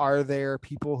A, are there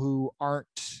people who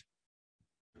aren't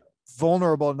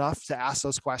vulnerable enough to ask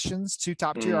those questions to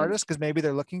top tier artists because maybe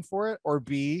they're looking for it, or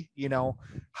B,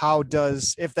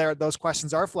 if those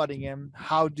questions are flooding in,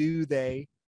 how do they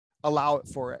allow it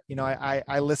for it?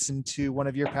 I listened to one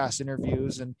of your past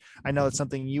interviews, and I know it's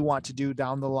something you want to do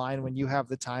down the line when you have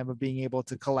the time of being able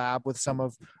to collab with some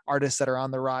of artists that are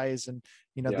on the rise, and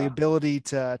the ability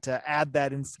to add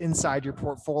that inside your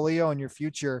portfolio and your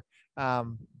future.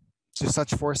 Just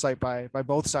such foresight by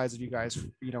both sides of you guys,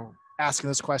 asking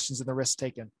those questions and the risks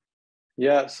taken.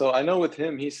 Yeah. So I know with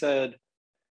him, he said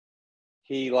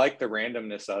he liked the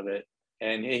randomness of it.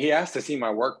 And he asked to see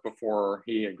my work before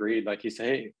he agreed. Like, he said,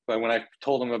 hey, but when I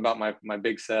told him about my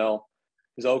big sell,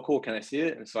 he's, oh, cool, can I see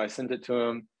it? And so I sent it to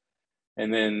him.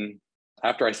 And then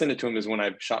after I sent it to him is when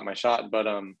I shot my shot. But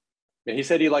he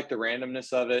said he liked the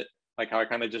randomness of it, like how I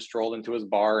kind of just strolled into his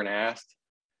bar and asked.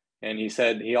 And he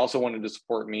said he also wanted to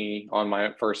support me on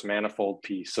my first Manifold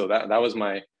piece. So that was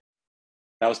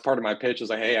part of my pitch. It was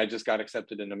like, hey, I just got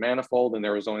accepted into Manifold, and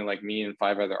there was only like me and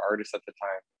 5 other artists at the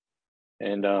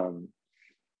time. And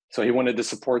so he wanted to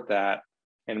support that.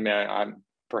 And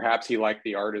perhaps he liked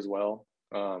the art as well.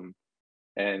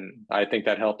 And I think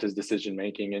that helped his decision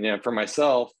making. And yeah, for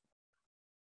myself,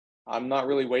 I'm not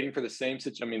really waiting for the same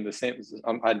situation.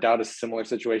 I doubt a similar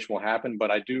situation will happen,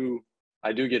 but I do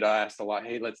get asked a lot,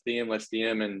 hey, let's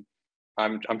DM. And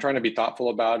I'm trying to be thoughtful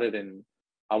about it, and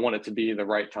I want it to be the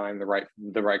right time, the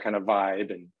right kind of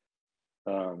vibe. And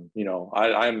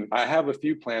I have a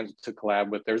few plans to collab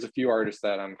with. There's a few artists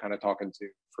that I'm kind of talking to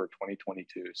for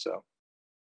 2022. So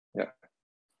yeah.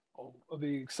 It'll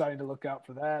be exciting to look out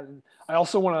for that. And I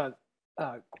also want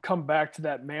to come back to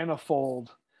that manifold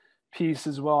piece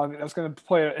as well. I mean, that's going to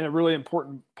play a really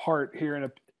important part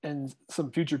here in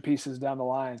some future pieces down the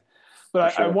line.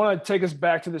 But Sure. I want to take us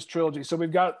back to this trilogy. So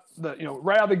we've got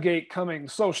right out of the gate coming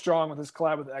so strong with this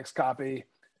collab with XCOPY.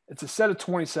 It's a set of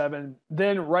 27,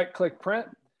 then right click print.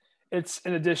 It's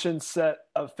an edition set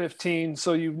of 15.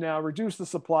 So you've now reduced the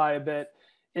supply a bit.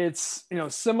 It's,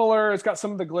 similar. It's got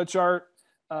some of the glitch art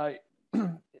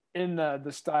in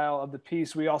the style of the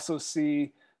piece. We also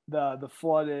see the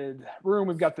flooded room.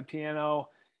 We've got the piano.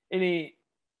 Any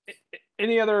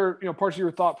other, parts of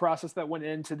your thought process that went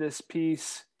into this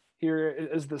piece here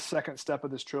is the second step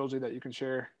of this trilogy that you can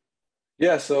share?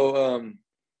 Yeah. So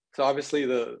obviously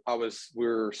we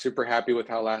were super happy with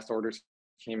how Last Orders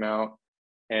came out,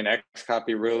 and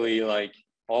XCOPY really, like,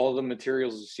 all the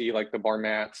materials you see, like the bar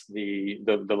mats, the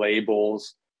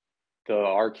labels, the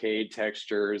arcade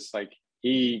textures, like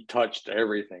he touched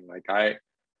everything. Like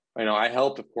I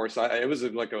helped, of course. It was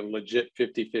like a legit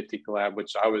 50-50 collab,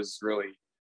 which I was really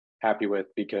happy with,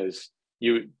 because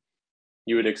you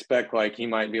would expect, like, he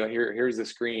might be like, here's the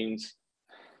screens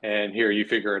and here, you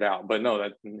figure it out. But no,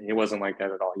 that he wasn't like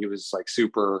that at all. He was like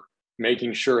super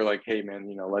making sure, like, hey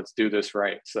man, let's do this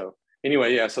right. So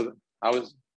anyway, yeah, so I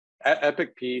was at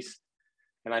epic piece,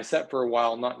 and I sat for a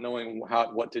while not knowing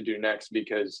what to do next,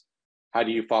 because how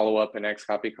do you follow up an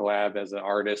XCOPY collab as an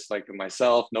artist like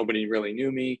myself? Nobody really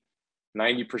knew me.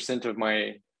 90% of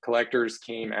my collectors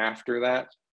came after that.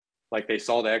 Like, they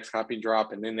saw the XCOPY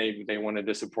drop, and then they wanted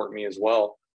to support me as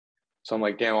well. So I'm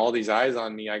like, damn, all these eyes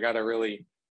on me. I gotta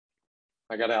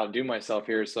outdo myself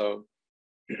here. So,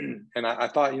 and I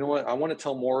thought, you know what? I want to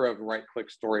tell more of Right Click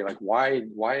story. Like, why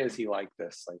is he like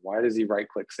this? Like, why does he right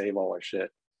click save all our shit?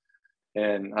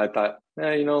 And I thought,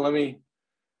 let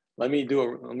me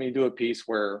do a piece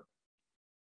where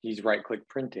he's right click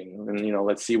printing, and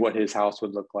let's see what his house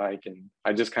would look like. And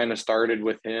I just kind of started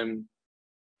with him.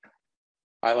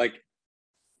 I like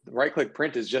right click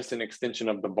print is just an extension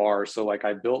of the bar. So like,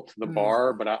 I built the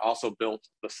bar, but I also built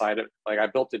the side of, like, I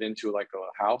built it into like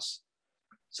a house.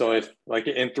 So if, like,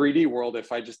 in 3D world,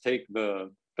 if I just take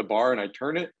the bar and I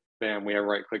turn it, bam, we have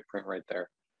right click print right there.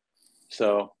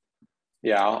 So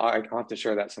yeah, I'll have to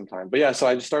share that sometime. But yeah, so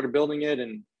I just started building it,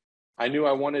 and I knew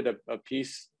I wanted a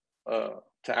piece to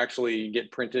actually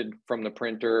get printed from the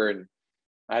printer, and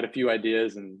I had a few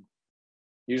ideas. And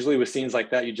usually with scenes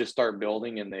like that, you just start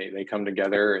building and they come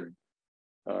together.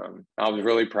 And I was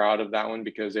really proud of that one,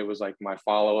 because it was like my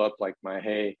follow-up, like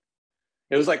it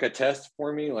was like a test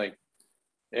for me. Like,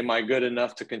 am I good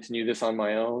enough to continue this on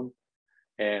my own?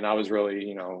 And I was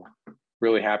really,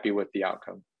 really happy with the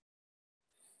outcome.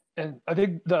 And I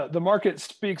think the market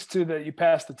speaks to that you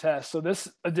passed the test. So this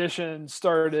edition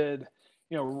started,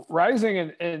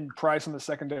 rising in price on the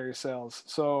secondary sales.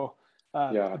 So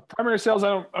the primary sales, I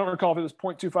don't recall if it was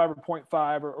 0.25 or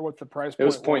 0.5 or what the price point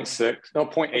was. It was 0.6, no,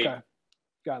 0.8. Okay,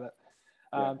 got it.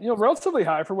 Relatively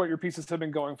high for what your pieces have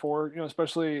been going for,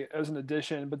 especially as an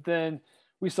addition. But then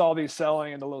we saw these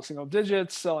selling in the low single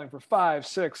digits, selling for 5,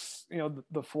 6.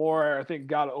 The floor, I think,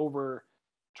 got over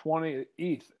 20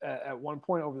 ETH at one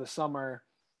point over the summer.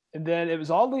 And then it was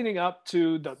all leading up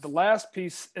to the last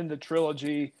piece in the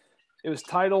trilogy. It was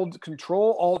titled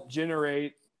Control Alt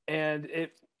Generate, and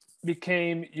it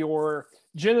became your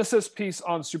Genesis piece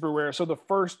on Superware. So the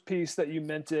first piece that you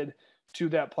minted to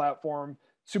that platform,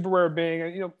 Superware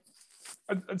being,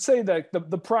 I'd say that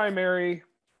the primary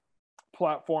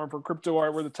platform for crypto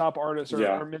art where the top artists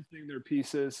are minting their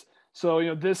pieces.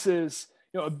 So, this is,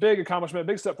 a big accomplishment, a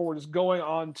big step forward, is going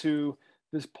on to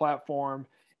this platform.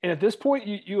 And at this point,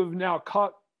 you have now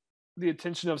caught the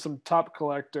attention of some top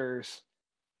collectors.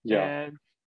 Yeah. And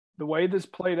the way this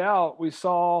played out, we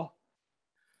saw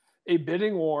a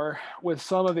bidding war with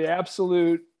some of the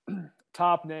absolute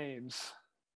top names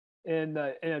in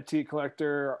the NFT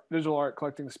collector, digital art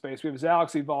collecting space. We have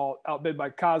Zalaxy Vault outbid by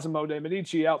Cosimo de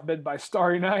Medici, outbid by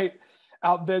Starry Night,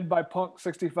 outbid by Punk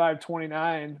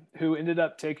 6529, who ended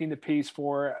up taking the piece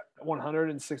for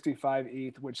 165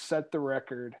 ETH, which set the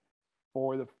record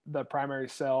for the primary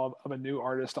sale of a new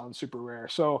artist on Superware.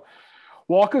 So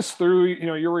walk us through,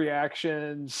 your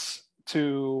reactions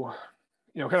to,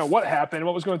 kind of what happened,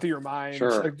 what was going through your mind.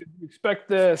 Sure. Like, did you expect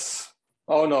this?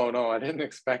 Oh, no, I didn't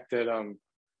expect it.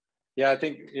 Yeah, I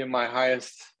think my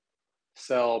highest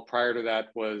sell prior to that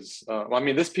was,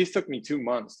 this piece took me 2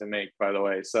 months to make, by the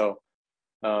way. So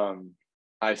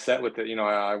I set with it,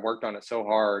 I worked on it so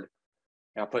hard,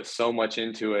 and I put so much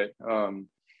into it.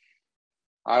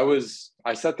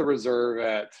 I set the reserve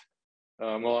at,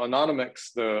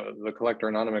 Anonymous, the collector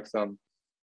Anonymous,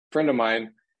 friend of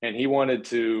mine, and he wanted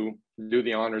to do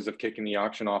the honors of kicking the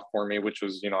auction off for me, which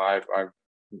was, I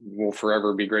will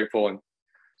forever be grateful. And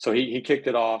so he kicked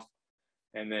it off,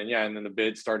 and then the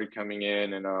bids started coming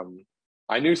in, and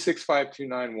I knew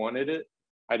 6529 wanted it.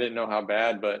 I didn't know how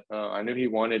bad, but I knew he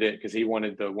wanted it because he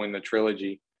wanted to win the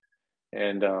trilogy,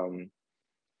 and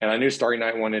I knew Starry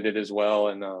Night wanted it as well.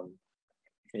 And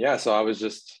so I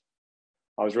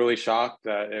was really shocked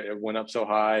that it went up so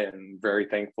high, and very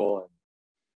thankful.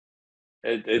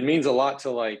 And it means a lot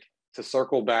to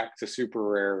circle back to super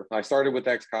rare. I started with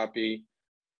X Copy,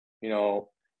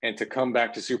 and to come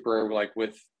back to super rare, like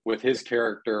with his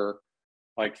character,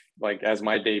 like as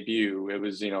my debut, it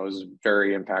was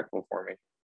very impactful for me.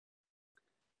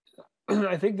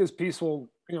 I think this piece will,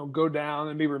 go down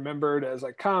and be remembered as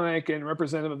iconic and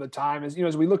representative of the time. As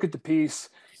as we look at the piece,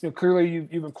 clearly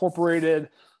you've incorporated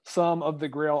some of the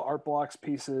Grail art blocks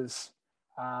pieces.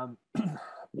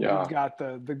 We've got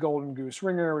the Golden Goose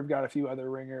ringer. We've got a few other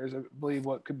ringers. I believe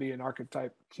what could be an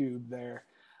archetype cube there.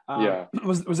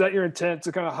 Was that your intent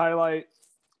to kind of highlight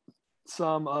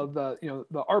some of the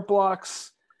the art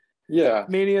blocks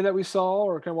mania that we saw,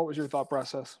 or kind of what was your thought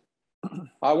process?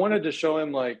 I wanted to show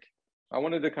him, I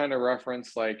wanted to kind of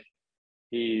reference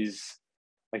he's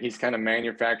kind of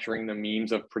manufacturing the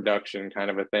memes of production, kind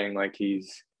of a thing. Like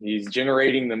he's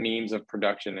generating the memes of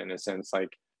production, in a sense. Like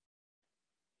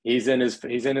he's in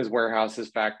his warehouse, his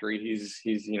factory.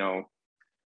 He's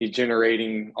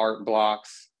generating art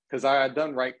blocks, because I had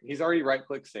done he's already right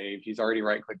click saved, he's already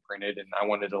right click printed, and I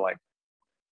wanted to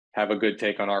have a good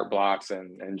take on art blocks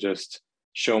and just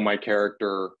show my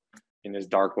character in his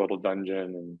dark little dungeon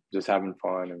and just having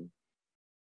fun.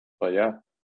 But yeah.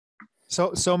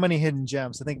 So many hidden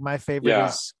gems. I think my favorite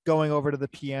is going over to the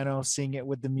piano, seeing it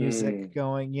with the music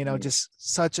going, just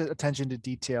such attention to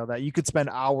detail that you could spend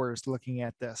hours looking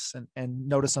at this and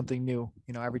notice something new,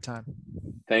 every time.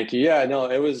 Thank you. Yeah, no,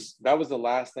 that was the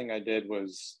last thing I did.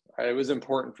 It was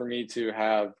important for me to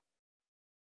have,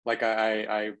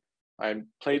 I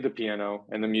played the piano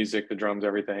and the music, the drums,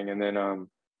 everything. And then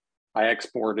I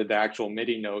exported the actual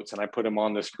MIDI notes and I put them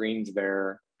on the screens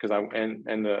there, because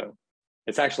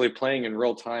it's actually playing in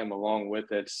real time along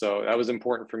with it. So that was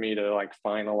important for me to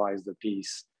finalize the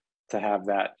piece, to have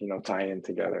that, tie in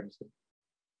together. So.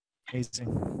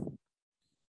 Amazing.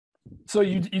 So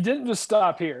you didn't just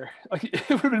stop here. It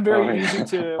would have been very easy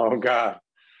to. Oh God.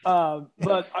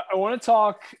 But I want to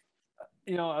talk,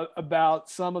 about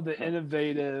some of the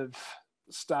innovative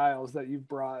styles that you've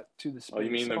brought to the space. Oh,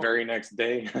 you mean the very next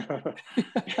day?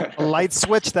 A light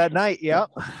switch that night. Yep.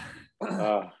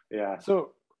 Yeah.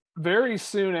 So very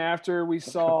soon after, we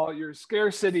saw your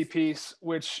Scarcity piece,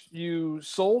 which you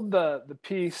sold the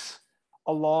piece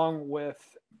along with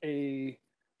it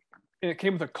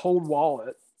came with a cold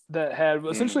wallet that had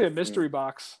essentially a mystery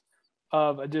box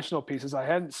of additional pieces. I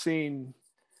hadn't seen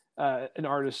an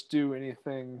artist do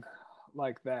anything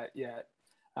like that yet.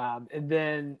 And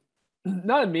then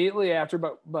not immediately after,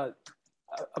 but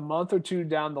a month or two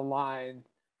down the line,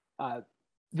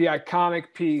 the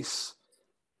iconic piece,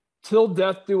 Till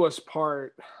Death Do Us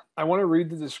Part. I want to read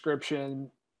the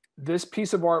description. This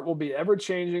piece of art will be ever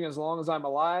changing as long as I'm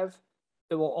alive.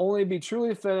 It will only be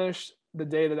truly finished the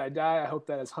day that I die. I hope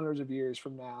that is hundreds of years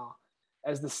from now.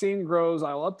 As the scene grows,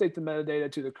 I will update the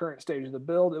metadata to the current stage of the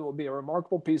build. It will be a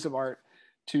remarkable piece of art,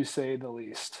 to say the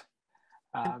least.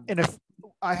 And if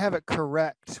I have it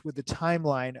correct with the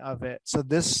timeline of it, so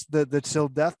the Till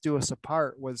Death Do Us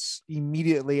Apart was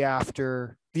immediately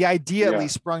after the idea, at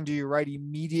least sprung to you right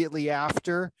immediately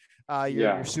after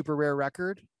your super rare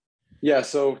record. Yeah.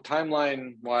 So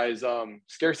timeline wise,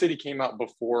 Scarcity came out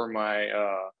before my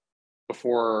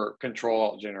before Control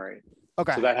Alt Generate.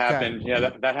 Okay. So that happened. Okay.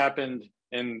 Yeah, that happened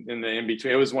in the in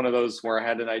between. It was one of those where I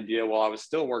had an idea while I was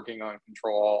still working on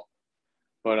Control Alt,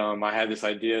 but I had this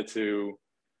idea to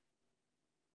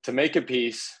make a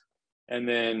piece, and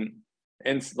then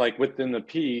within the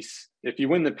piece, if you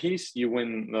win the piece, you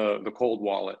win the cold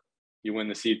wallet. You win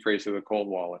the seed phrase of the cold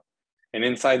wallet. And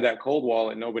inside that cold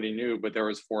wallet, nobody knew, but there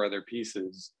was 4 other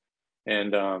pieces.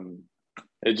 And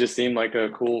it just seemed like a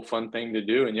cool, fun thing to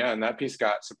do. And and that piece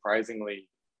got surprisingly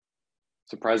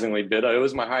bid. It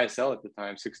was my highest sell at the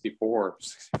time, 64.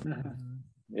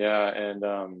 Yeah. And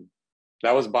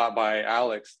that was bought by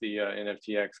Alex, the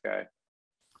NFTX guy.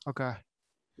 Okay.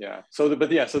 Yeah. So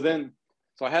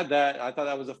I had that. I thought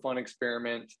that was a fun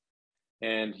experiment.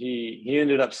 And he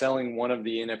ended up selling one of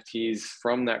the NFTs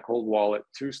from that cold wallet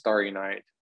to Starry Night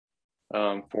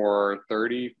for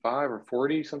 35 or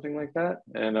 40, something like that.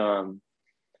 And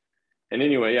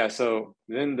anyway, yeah. So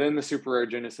then the Super Rare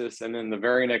Genesis, and then the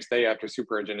very next day after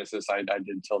Super Rare Genesis, I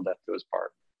did Till Death Do Us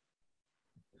Part.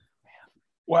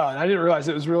 Wow, and I didn't realize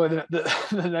it was really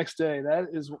the next day. That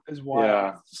is wild.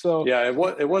 Yeah. So yeah, it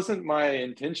wasn't my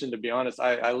intention, to be honest.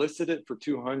 I listed it for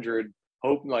 200,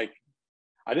 hope like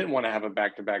I didn't want to have a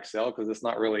back-to-back sale because it's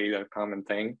not really a common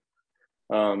thing.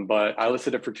 But I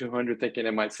listed it for 200 thinking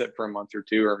it might sit for a month or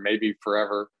two or maybe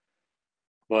forever.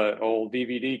 But old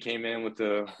DVD came in with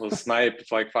the snipe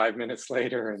like 5 minutes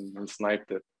later and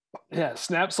sniped it. yeah,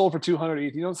 Snap sold for 200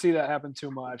 ETH. You don't see that happen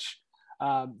too much.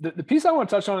 The piece I want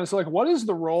to touch on is like, what is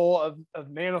the role of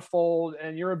Manifold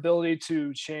and your ability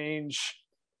to change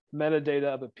metadata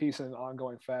of a piece in an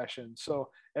ongoing fashion? So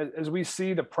as we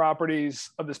see the properties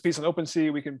of this piece on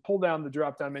OpenSea, we can pull down the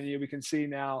drop-down menu. We can see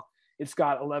now it's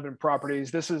got 11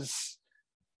 properties. This is,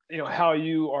 how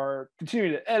you are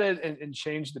continuing to edit and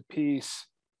change the piece.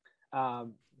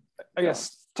 I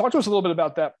guess talk to us a little bit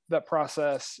about that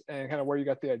process and kind of where you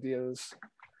got the ideas.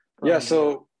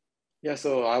 So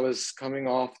I was coming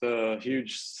off the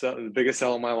biggest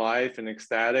sell of my life and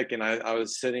ecstatic. And I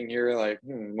was sitting here like,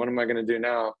 what am I going to do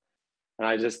now? And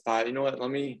I just thought, you know what,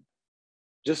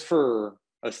 just for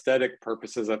aesthetic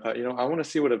purposes, I thought, I want to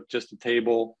see what just a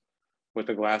table with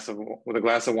a glass of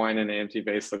wine and an empty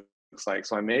vase looks like.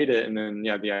 So I made it. And then,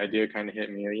 the idea kind of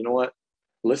hit me, you know what,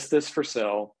 list this for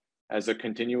sale as a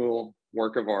continual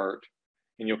work of art,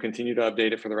 and you'll continue to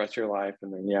update it for the rest of your life.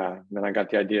 And then, I got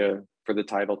the idea for the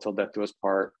title, Till Death Do Us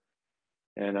Part.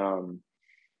 So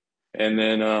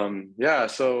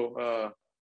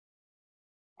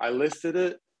I listed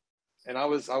it, and I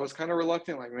was kind of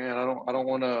reluctant, like, man, I don't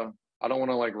want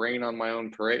to like rain on my own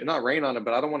parade, not rain on it,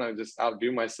 but I don't want to just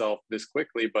outdo myself this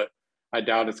quickly, but I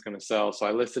doubt it's going to sell. So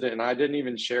I listed it, and I didn't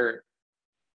even share it.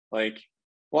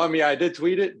 I did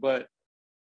tweet it, but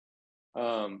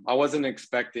I wasn't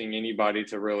expecting anybody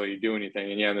to really do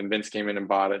anything. And then Vince came in and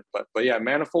bought it. But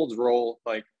Manifold's role,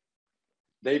 like,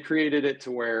 they created it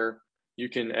to where you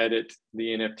can edit the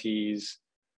NFTs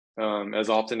as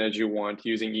often as you want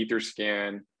using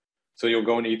Etherscan. So you'll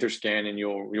go into Etherscan and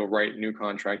you'll write a new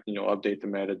contract and you'll update the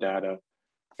metadata.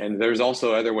 And there's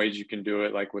also other ways you can do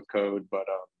it, like with code.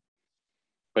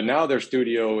 But now their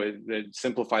studio, it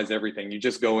simplifies everything. You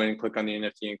just go in, click on the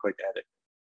NFT, and click edit.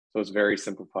 So it's very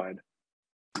simplified.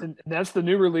 And that's the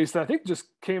new release that I think just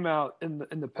came out in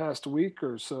the past week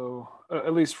or so,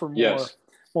 at least for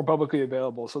more publicly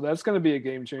available. So that's going to be a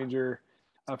game changer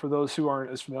for those who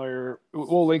aren't as familiar.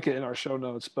 We'll link it in our show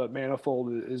notes, but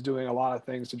Manifold is doing a lot of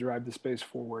things to drive the space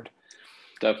forward.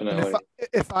 Definitely.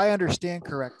 If I understand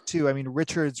correct too, I mean,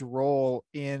 Richard's role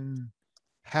in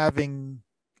having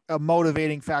a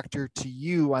motivating factor to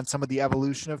you on some of the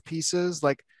evolution of pieces,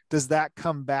 like, does that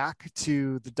come back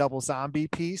to the Double Zombie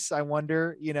piece? I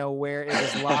wonder, where it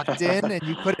was locked in and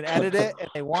you couldn't edit it and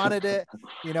they wanted it,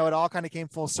 it all kind of came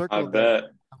full circle. I bet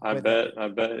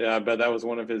that was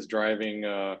one of his driving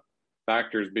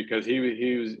factors, because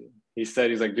he said,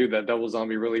 he's like, dude, that Double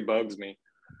Zombie really bugs me.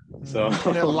 So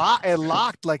and it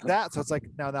locked like that. So it's like,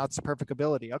 now it's a perfect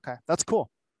ability. Okay. That's cool.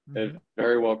 It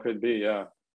very well could be. Yeah.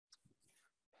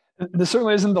 This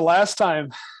certainly isn't the last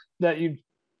time that you've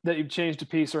changed a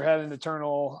piece or had an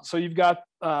eternal. So you've got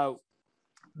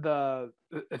the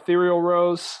Ethereal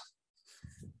Rose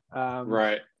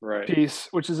right piece,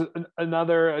 which is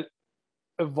another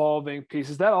evolving piece.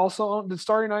 Is that also did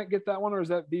Starry Night get that one, or is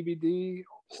that BBD?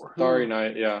 Starry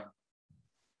Night, yeah.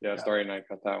 Starry Night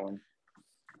got that one.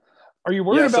 Are you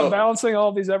worried about balancing all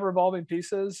of these ever evolving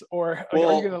pieces, or are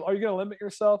you gonna limit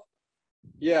yourself?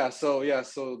 So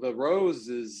the Rose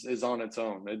is on its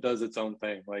own. It does its own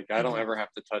thing. Like, I don't ever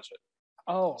have to touch it.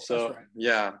 Oh, so that's right.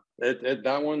 Yeah,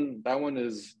 that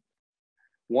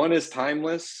one is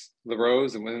timeless, the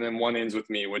Rose, and then one ends with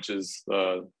me, which is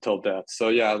Till Death. So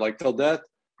yeah, like Till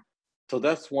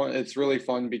Death's one. It's really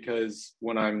fun because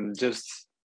when I'm just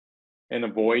in a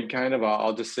void, kind of,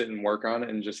 I'll just sit and work on it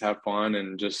and just have fun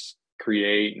and just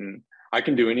create, and I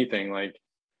can do anything. Like,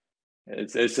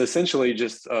 it's essentially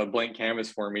just a blank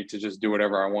canvas for me to just do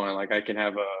whatever I want. Like, I can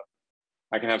have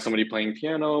somebody playing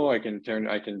piano.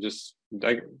 The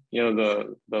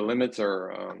limits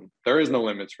are there is no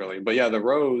limits really. But yeah, the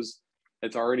Rose,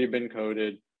 it's already been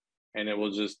coded, and it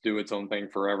will just do its own thing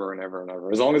forever and ever and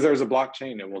ever. As long as there's a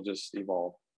blockchain, it will just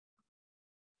evolve.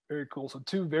 Very cool. So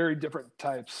two very different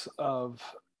types of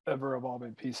ever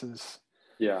evolving pieces.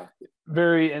 Yeah.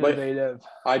 Very innovative.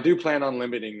 But I do plan on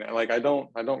limiting that. Like, I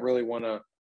don't really want to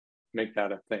make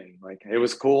that a thing. Like, it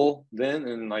was cool then,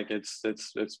 and like it's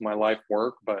my life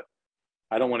work, but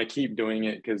I don't want to keep doing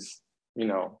it because,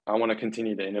 I want to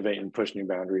continue to innovate and push new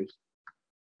boundaries.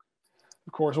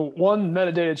 Of course. Well, one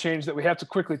metadata change that we have to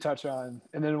quickly touch on,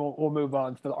 and then we'll move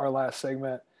on to our last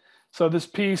segment. So this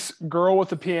piece, Girl with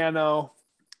the Piano,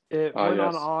 It went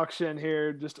on Yes. auction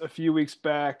here just a few weeks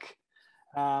back.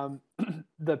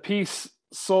 The piece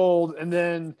sold, and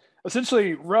then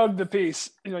essentially rugged the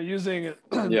piece, using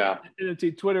Yeah.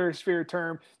 NFT Twitter sphere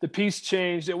term. The piece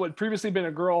changed. It would previously been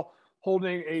a girl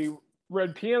holding a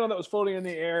red piano that was floating in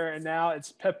the air, and now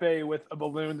it's Pepe with a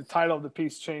balloon. The title of the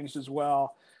piece changed as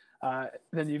well.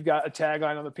 Then you've got a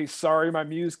tagline on the piece: "Sorry, my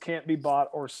muse can't be bought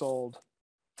or sold."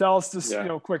 Tell us just,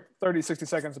 Yeah. quick 30, 60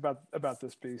 seconds about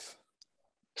this piece.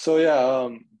 So yeah,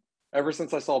 ever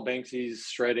since I saw Banksy's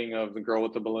shredding of the girl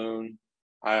with the balloon,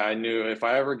 I knew if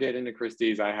I ever get into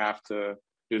Christie's, I have to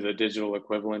do the digital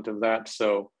equivalent of that.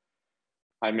 So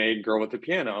I made Girl with the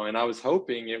Piano, and I was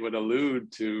hoping it would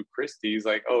allude to Christie's,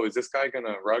 like, oh, is this guy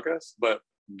gonna rug us? But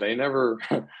they never,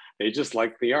 they just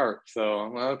liked the art.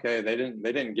 So okay, they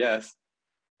didn't guess,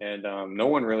 and no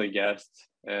one really guessed,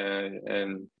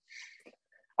 and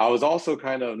I was also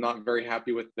kind of not very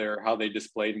happy with how they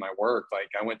displayed my work. Like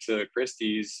I went to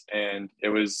Christie's and it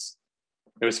was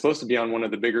supposed to be on one of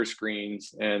the bigger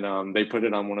screens, and they put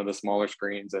it on one of the smaller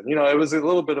screens, and it was a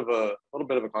little bit of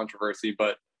a controversy,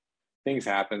 but things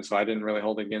happen, so I didn't really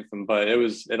hold it against them. But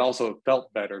it also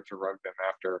felt better to rug them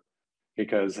after,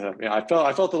 because I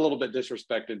felt a little bit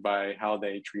disrespected by how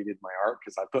they treated my art,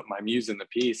 because I put my muse in the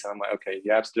piece, and I'm like, okay,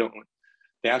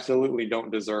 they absolutely don't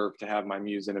deserve to have my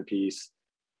muse in a piece.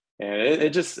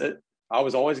 And I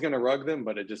was always going to rug them,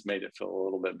 but it just made it feel a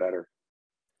little bit better.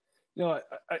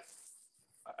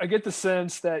 I get the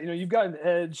sense that you've got an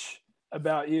edge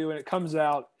about you, and it comes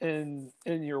out in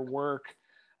your work.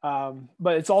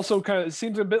 But it's also it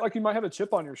seems a bit like you might have a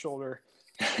chip on your shoulder.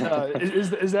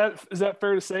 Is that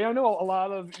fair to say? I know a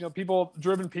lot of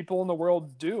driven people in the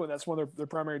world do, and that's one of their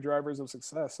primary drivers of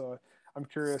success. So I'm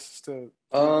curious to.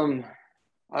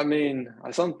 I mean,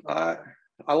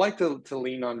 I like to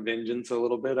lean on vengeance a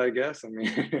little bit, I guess. I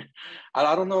mean,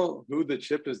 I don't know who the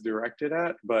chip is directed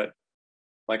at, but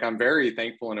like I'm very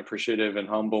thankful and appreciative and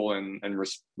humble, and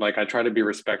like I try to be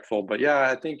respectful. But yeah,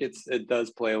 I think it does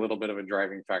play a little bit of a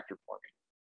driving factor for me.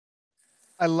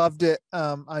 I loved it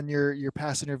on your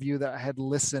past interview that I had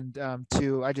listened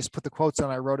to. I just put the quotes on.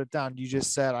 I wrote it down. You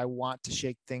just said, "I want to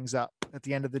shake things up." At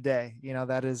the end of the day,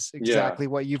 that is exactly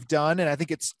what you've done. And I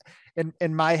think it's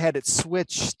in my head, it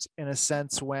switched in a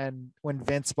sense when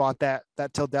Vince bought that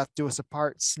 "Till Death Do Us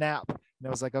Apart" snap, and it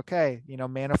was like, okay,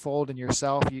 Manifold and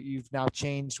yourself, you've now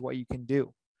changed what you can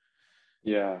do.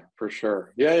 Yeah, for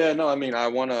sure. Yeah. No, I mean, I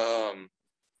want to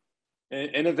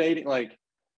innovating, like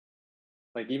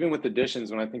even with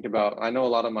editions. When I think about, I know a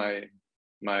lot of my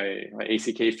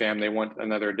ACK fam, they want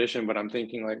another edition, but I'm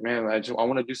thinking like, man, I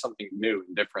want to do something new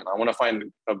and different. I want to find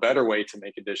a better way to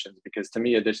make editions, because to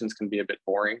me, editions can be a bit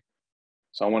boring.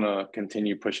 So I want to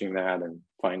continue pushing that and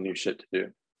find new shit to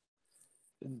do.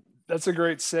 That's a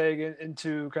great seg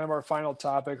into kind of our final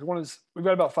topic. We've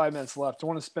got about 5 minutes left. I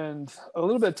want to spend a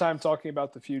little bit of time talking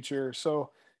about the future.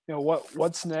 So,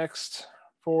 what's next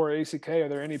for ACK? Are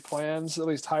there any plans, at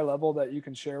least high level, that you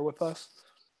can share with us?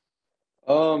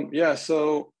 Yeah,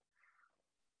 so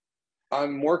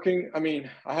I'm working. I mean,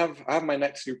 I have my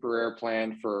next super rare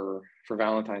planned for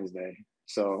Valentine's Day.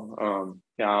 So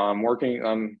yeah, I'm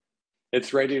working.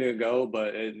 It's ready to go,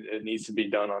 but it needs to be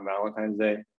done on Valentine's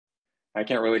Day. I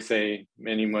can't really say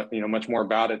much more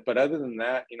about it. But other than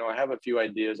that, I have a few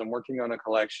ideas. I'm working on a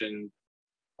collection,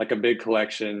 like a big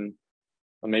collection,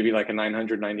 maybe like a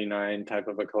 999 type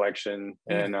of a collection,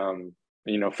 and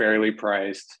fairly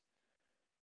priced,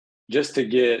 just to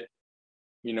get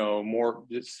more,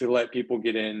 just to let people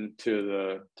get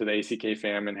into the ACK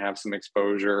fam and have some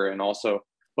exposure. And also,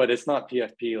 but it's not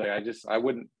PFP. Like I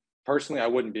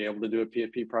wouldn't be able to do a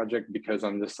PFP project, because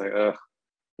I'm just like,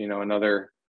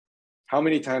 another, how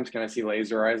many times can I see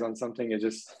laser eyes on something? It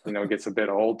just, gets a bit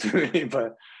old to me.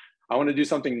 But I want to do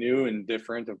something new and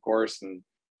different, of course. And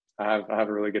I have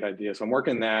a really good idea. So I'm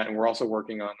working that. And we're also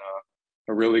working on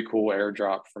a really cool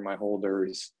airdrop for my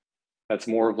holders. That's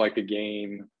more of like a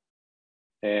game.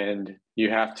 And you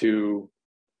have to,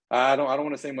 I don't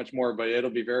want to say much more, but it'll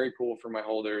be very cool for my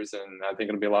holders. And I think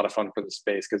it'll be a lot of fun for the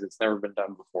space, because it's never been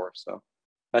done before. So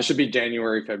that should be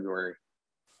January, February.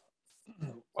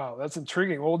 Wow, that's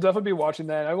intriguing. Well, we'll definitely be watching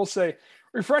that. I will say,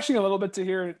 refreshing a little bit to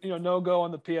hear, no go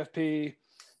on the PFP.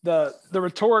 The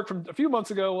rhetoric from a few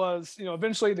months ago was,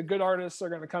 eventually the good artists are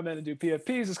going to come in and do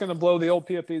PFPs. It's going to blow the old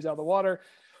PFPs out of the water.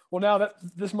 Well, now that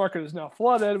this market is now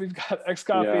flooded, we've got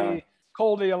XCOPY,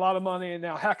 Coldie, a lot of money, and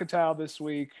now Hackatow this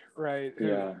week, right?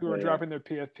 Who are dropping their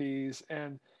PFPs,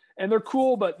 and they're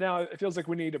cool, but now it feels like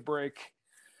we need a break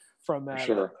from that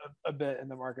a bit in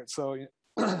the market. So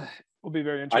will be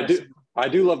very interesting. I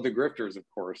do love the grifters, of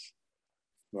course,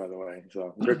 by the way.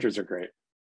 So grifters are great.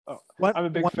 I'm a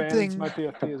big fan of my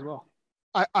PFP as well.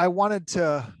 I wanted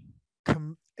to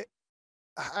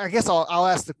I guess I'll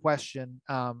ask the question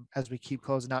as we keep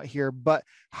closing out here, but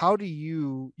how do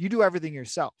you do everything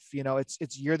yourself? You know, it's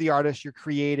you're the artist, you're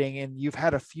creating, and you've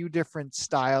had a few different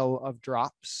style of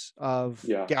drops of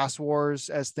Gas Wars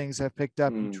as things have picked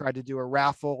up. You tried to do a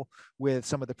raffle with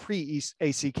some of the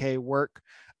pre-ACK work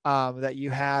that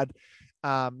you had.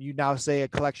 You now say a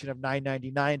collection of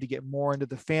 $9.99 to get more into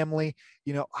the family.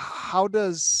 You know, I'll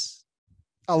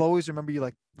always remember you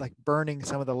like burning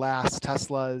some of the last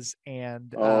Teslas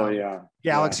and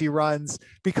Galaxy runs,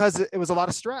 because it was a lot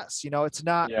of stress. You know, it's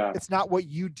not what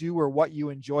you do or what you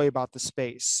enjoy about the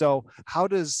space. So how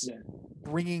does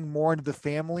bringing more into the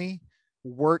family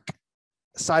work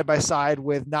side by side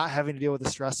with not having to deal with the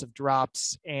stress of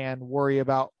drops and worry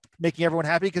about making everyone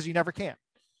happy, because you never can?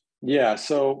 Yeah.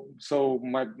 So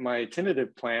my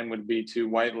tentative plan would be to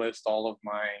whitelist all of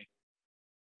my,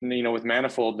 you know, with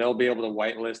Manifold, they'll be able to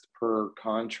whitelist per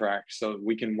contract. So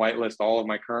we can whitelist all of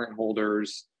my current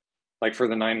holders, like for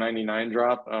the $9.99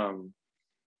 drop.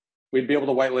 We'd be able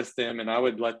to whitelist them, and I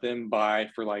would let them buy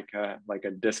for like a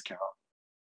discount.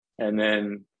 And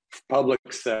then public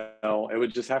sell, it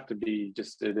would just have to be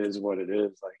it is what it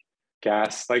is. Like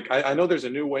gas, like I know there's a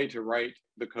new way to write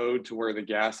the code to where the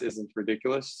gas isn't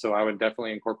ridiculous. So I would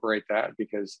definitely incorporate that,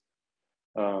 because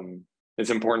it's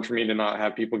important for me to not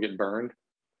have people get burned.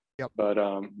 Yep.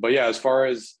 But yeah, as far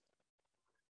as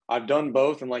I've done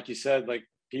both, and like you said, like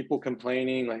people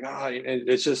complaining, like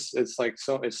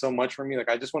it's so much for me. Like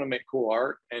I just want to make cool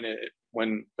art, and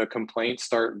when the complaints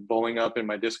start blowing up in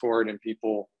my Discord and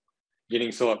people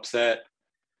getting so upset,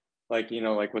 like, you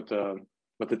know, like with the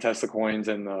Tesla coins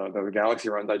and the Galaxy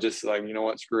runs, I just like, you know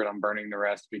what, screw it, I'm burning the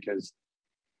rest, because,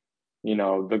 you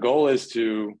know, the goal is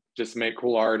to just make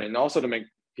cool art and also to make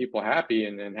people happy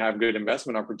and have good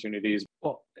investment opportunities.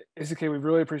 Well, ACK, we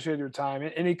really appreciate your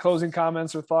time. Any closing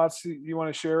comments or thoughts you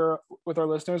want to share with our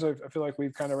listeners? I feel like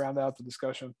we've kind of rounded out the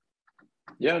discussion.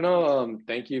 Yeah, no,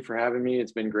 thank you for having me.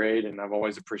 It's been great, and I've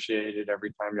always appreciated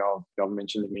every time y'all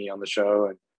mentioned me on the show.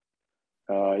 And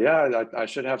I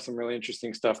should have some really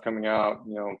interesting stuff coming out,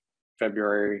 you know,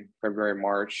 February,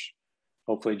 March,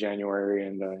 hopefully January.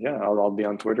 And I'll be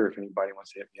on Twitter if anybody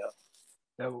wants to hit me up.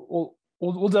 Yeah,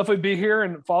 we'll definitely be here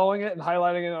and following it and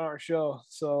highlighting it on our show.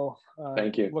 So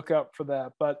thank you. Look out for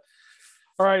that. But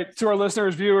all right, to our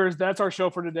listeners, viewers, that's our show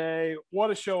for today.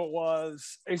 What a show it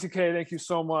was. ACK, thank you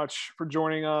so much for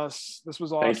joining us. This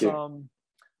was awesome.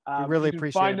 We really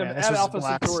appreciate it, man. This was Alpha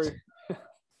Centauri.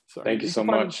 Thank you so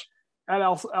much. At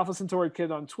Alpha Centauri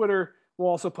Kid on Twitter. We'll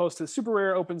also post his Super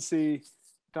Rare OpenSea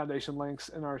Foundation links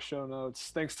in our show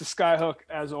notes. Thanks to Skyhook,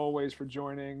 as always, for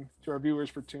joining, to our viewers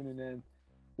for tuning in.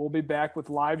 We'll be back with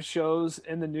live shows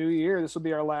in the new year. This will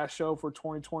be our last show for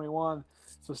 2021,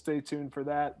 so stay tuned for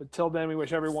that. But till then, we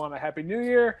wish everyone a happy new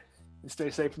year and stay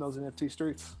safe in those NFT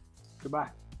streets. Goodbye.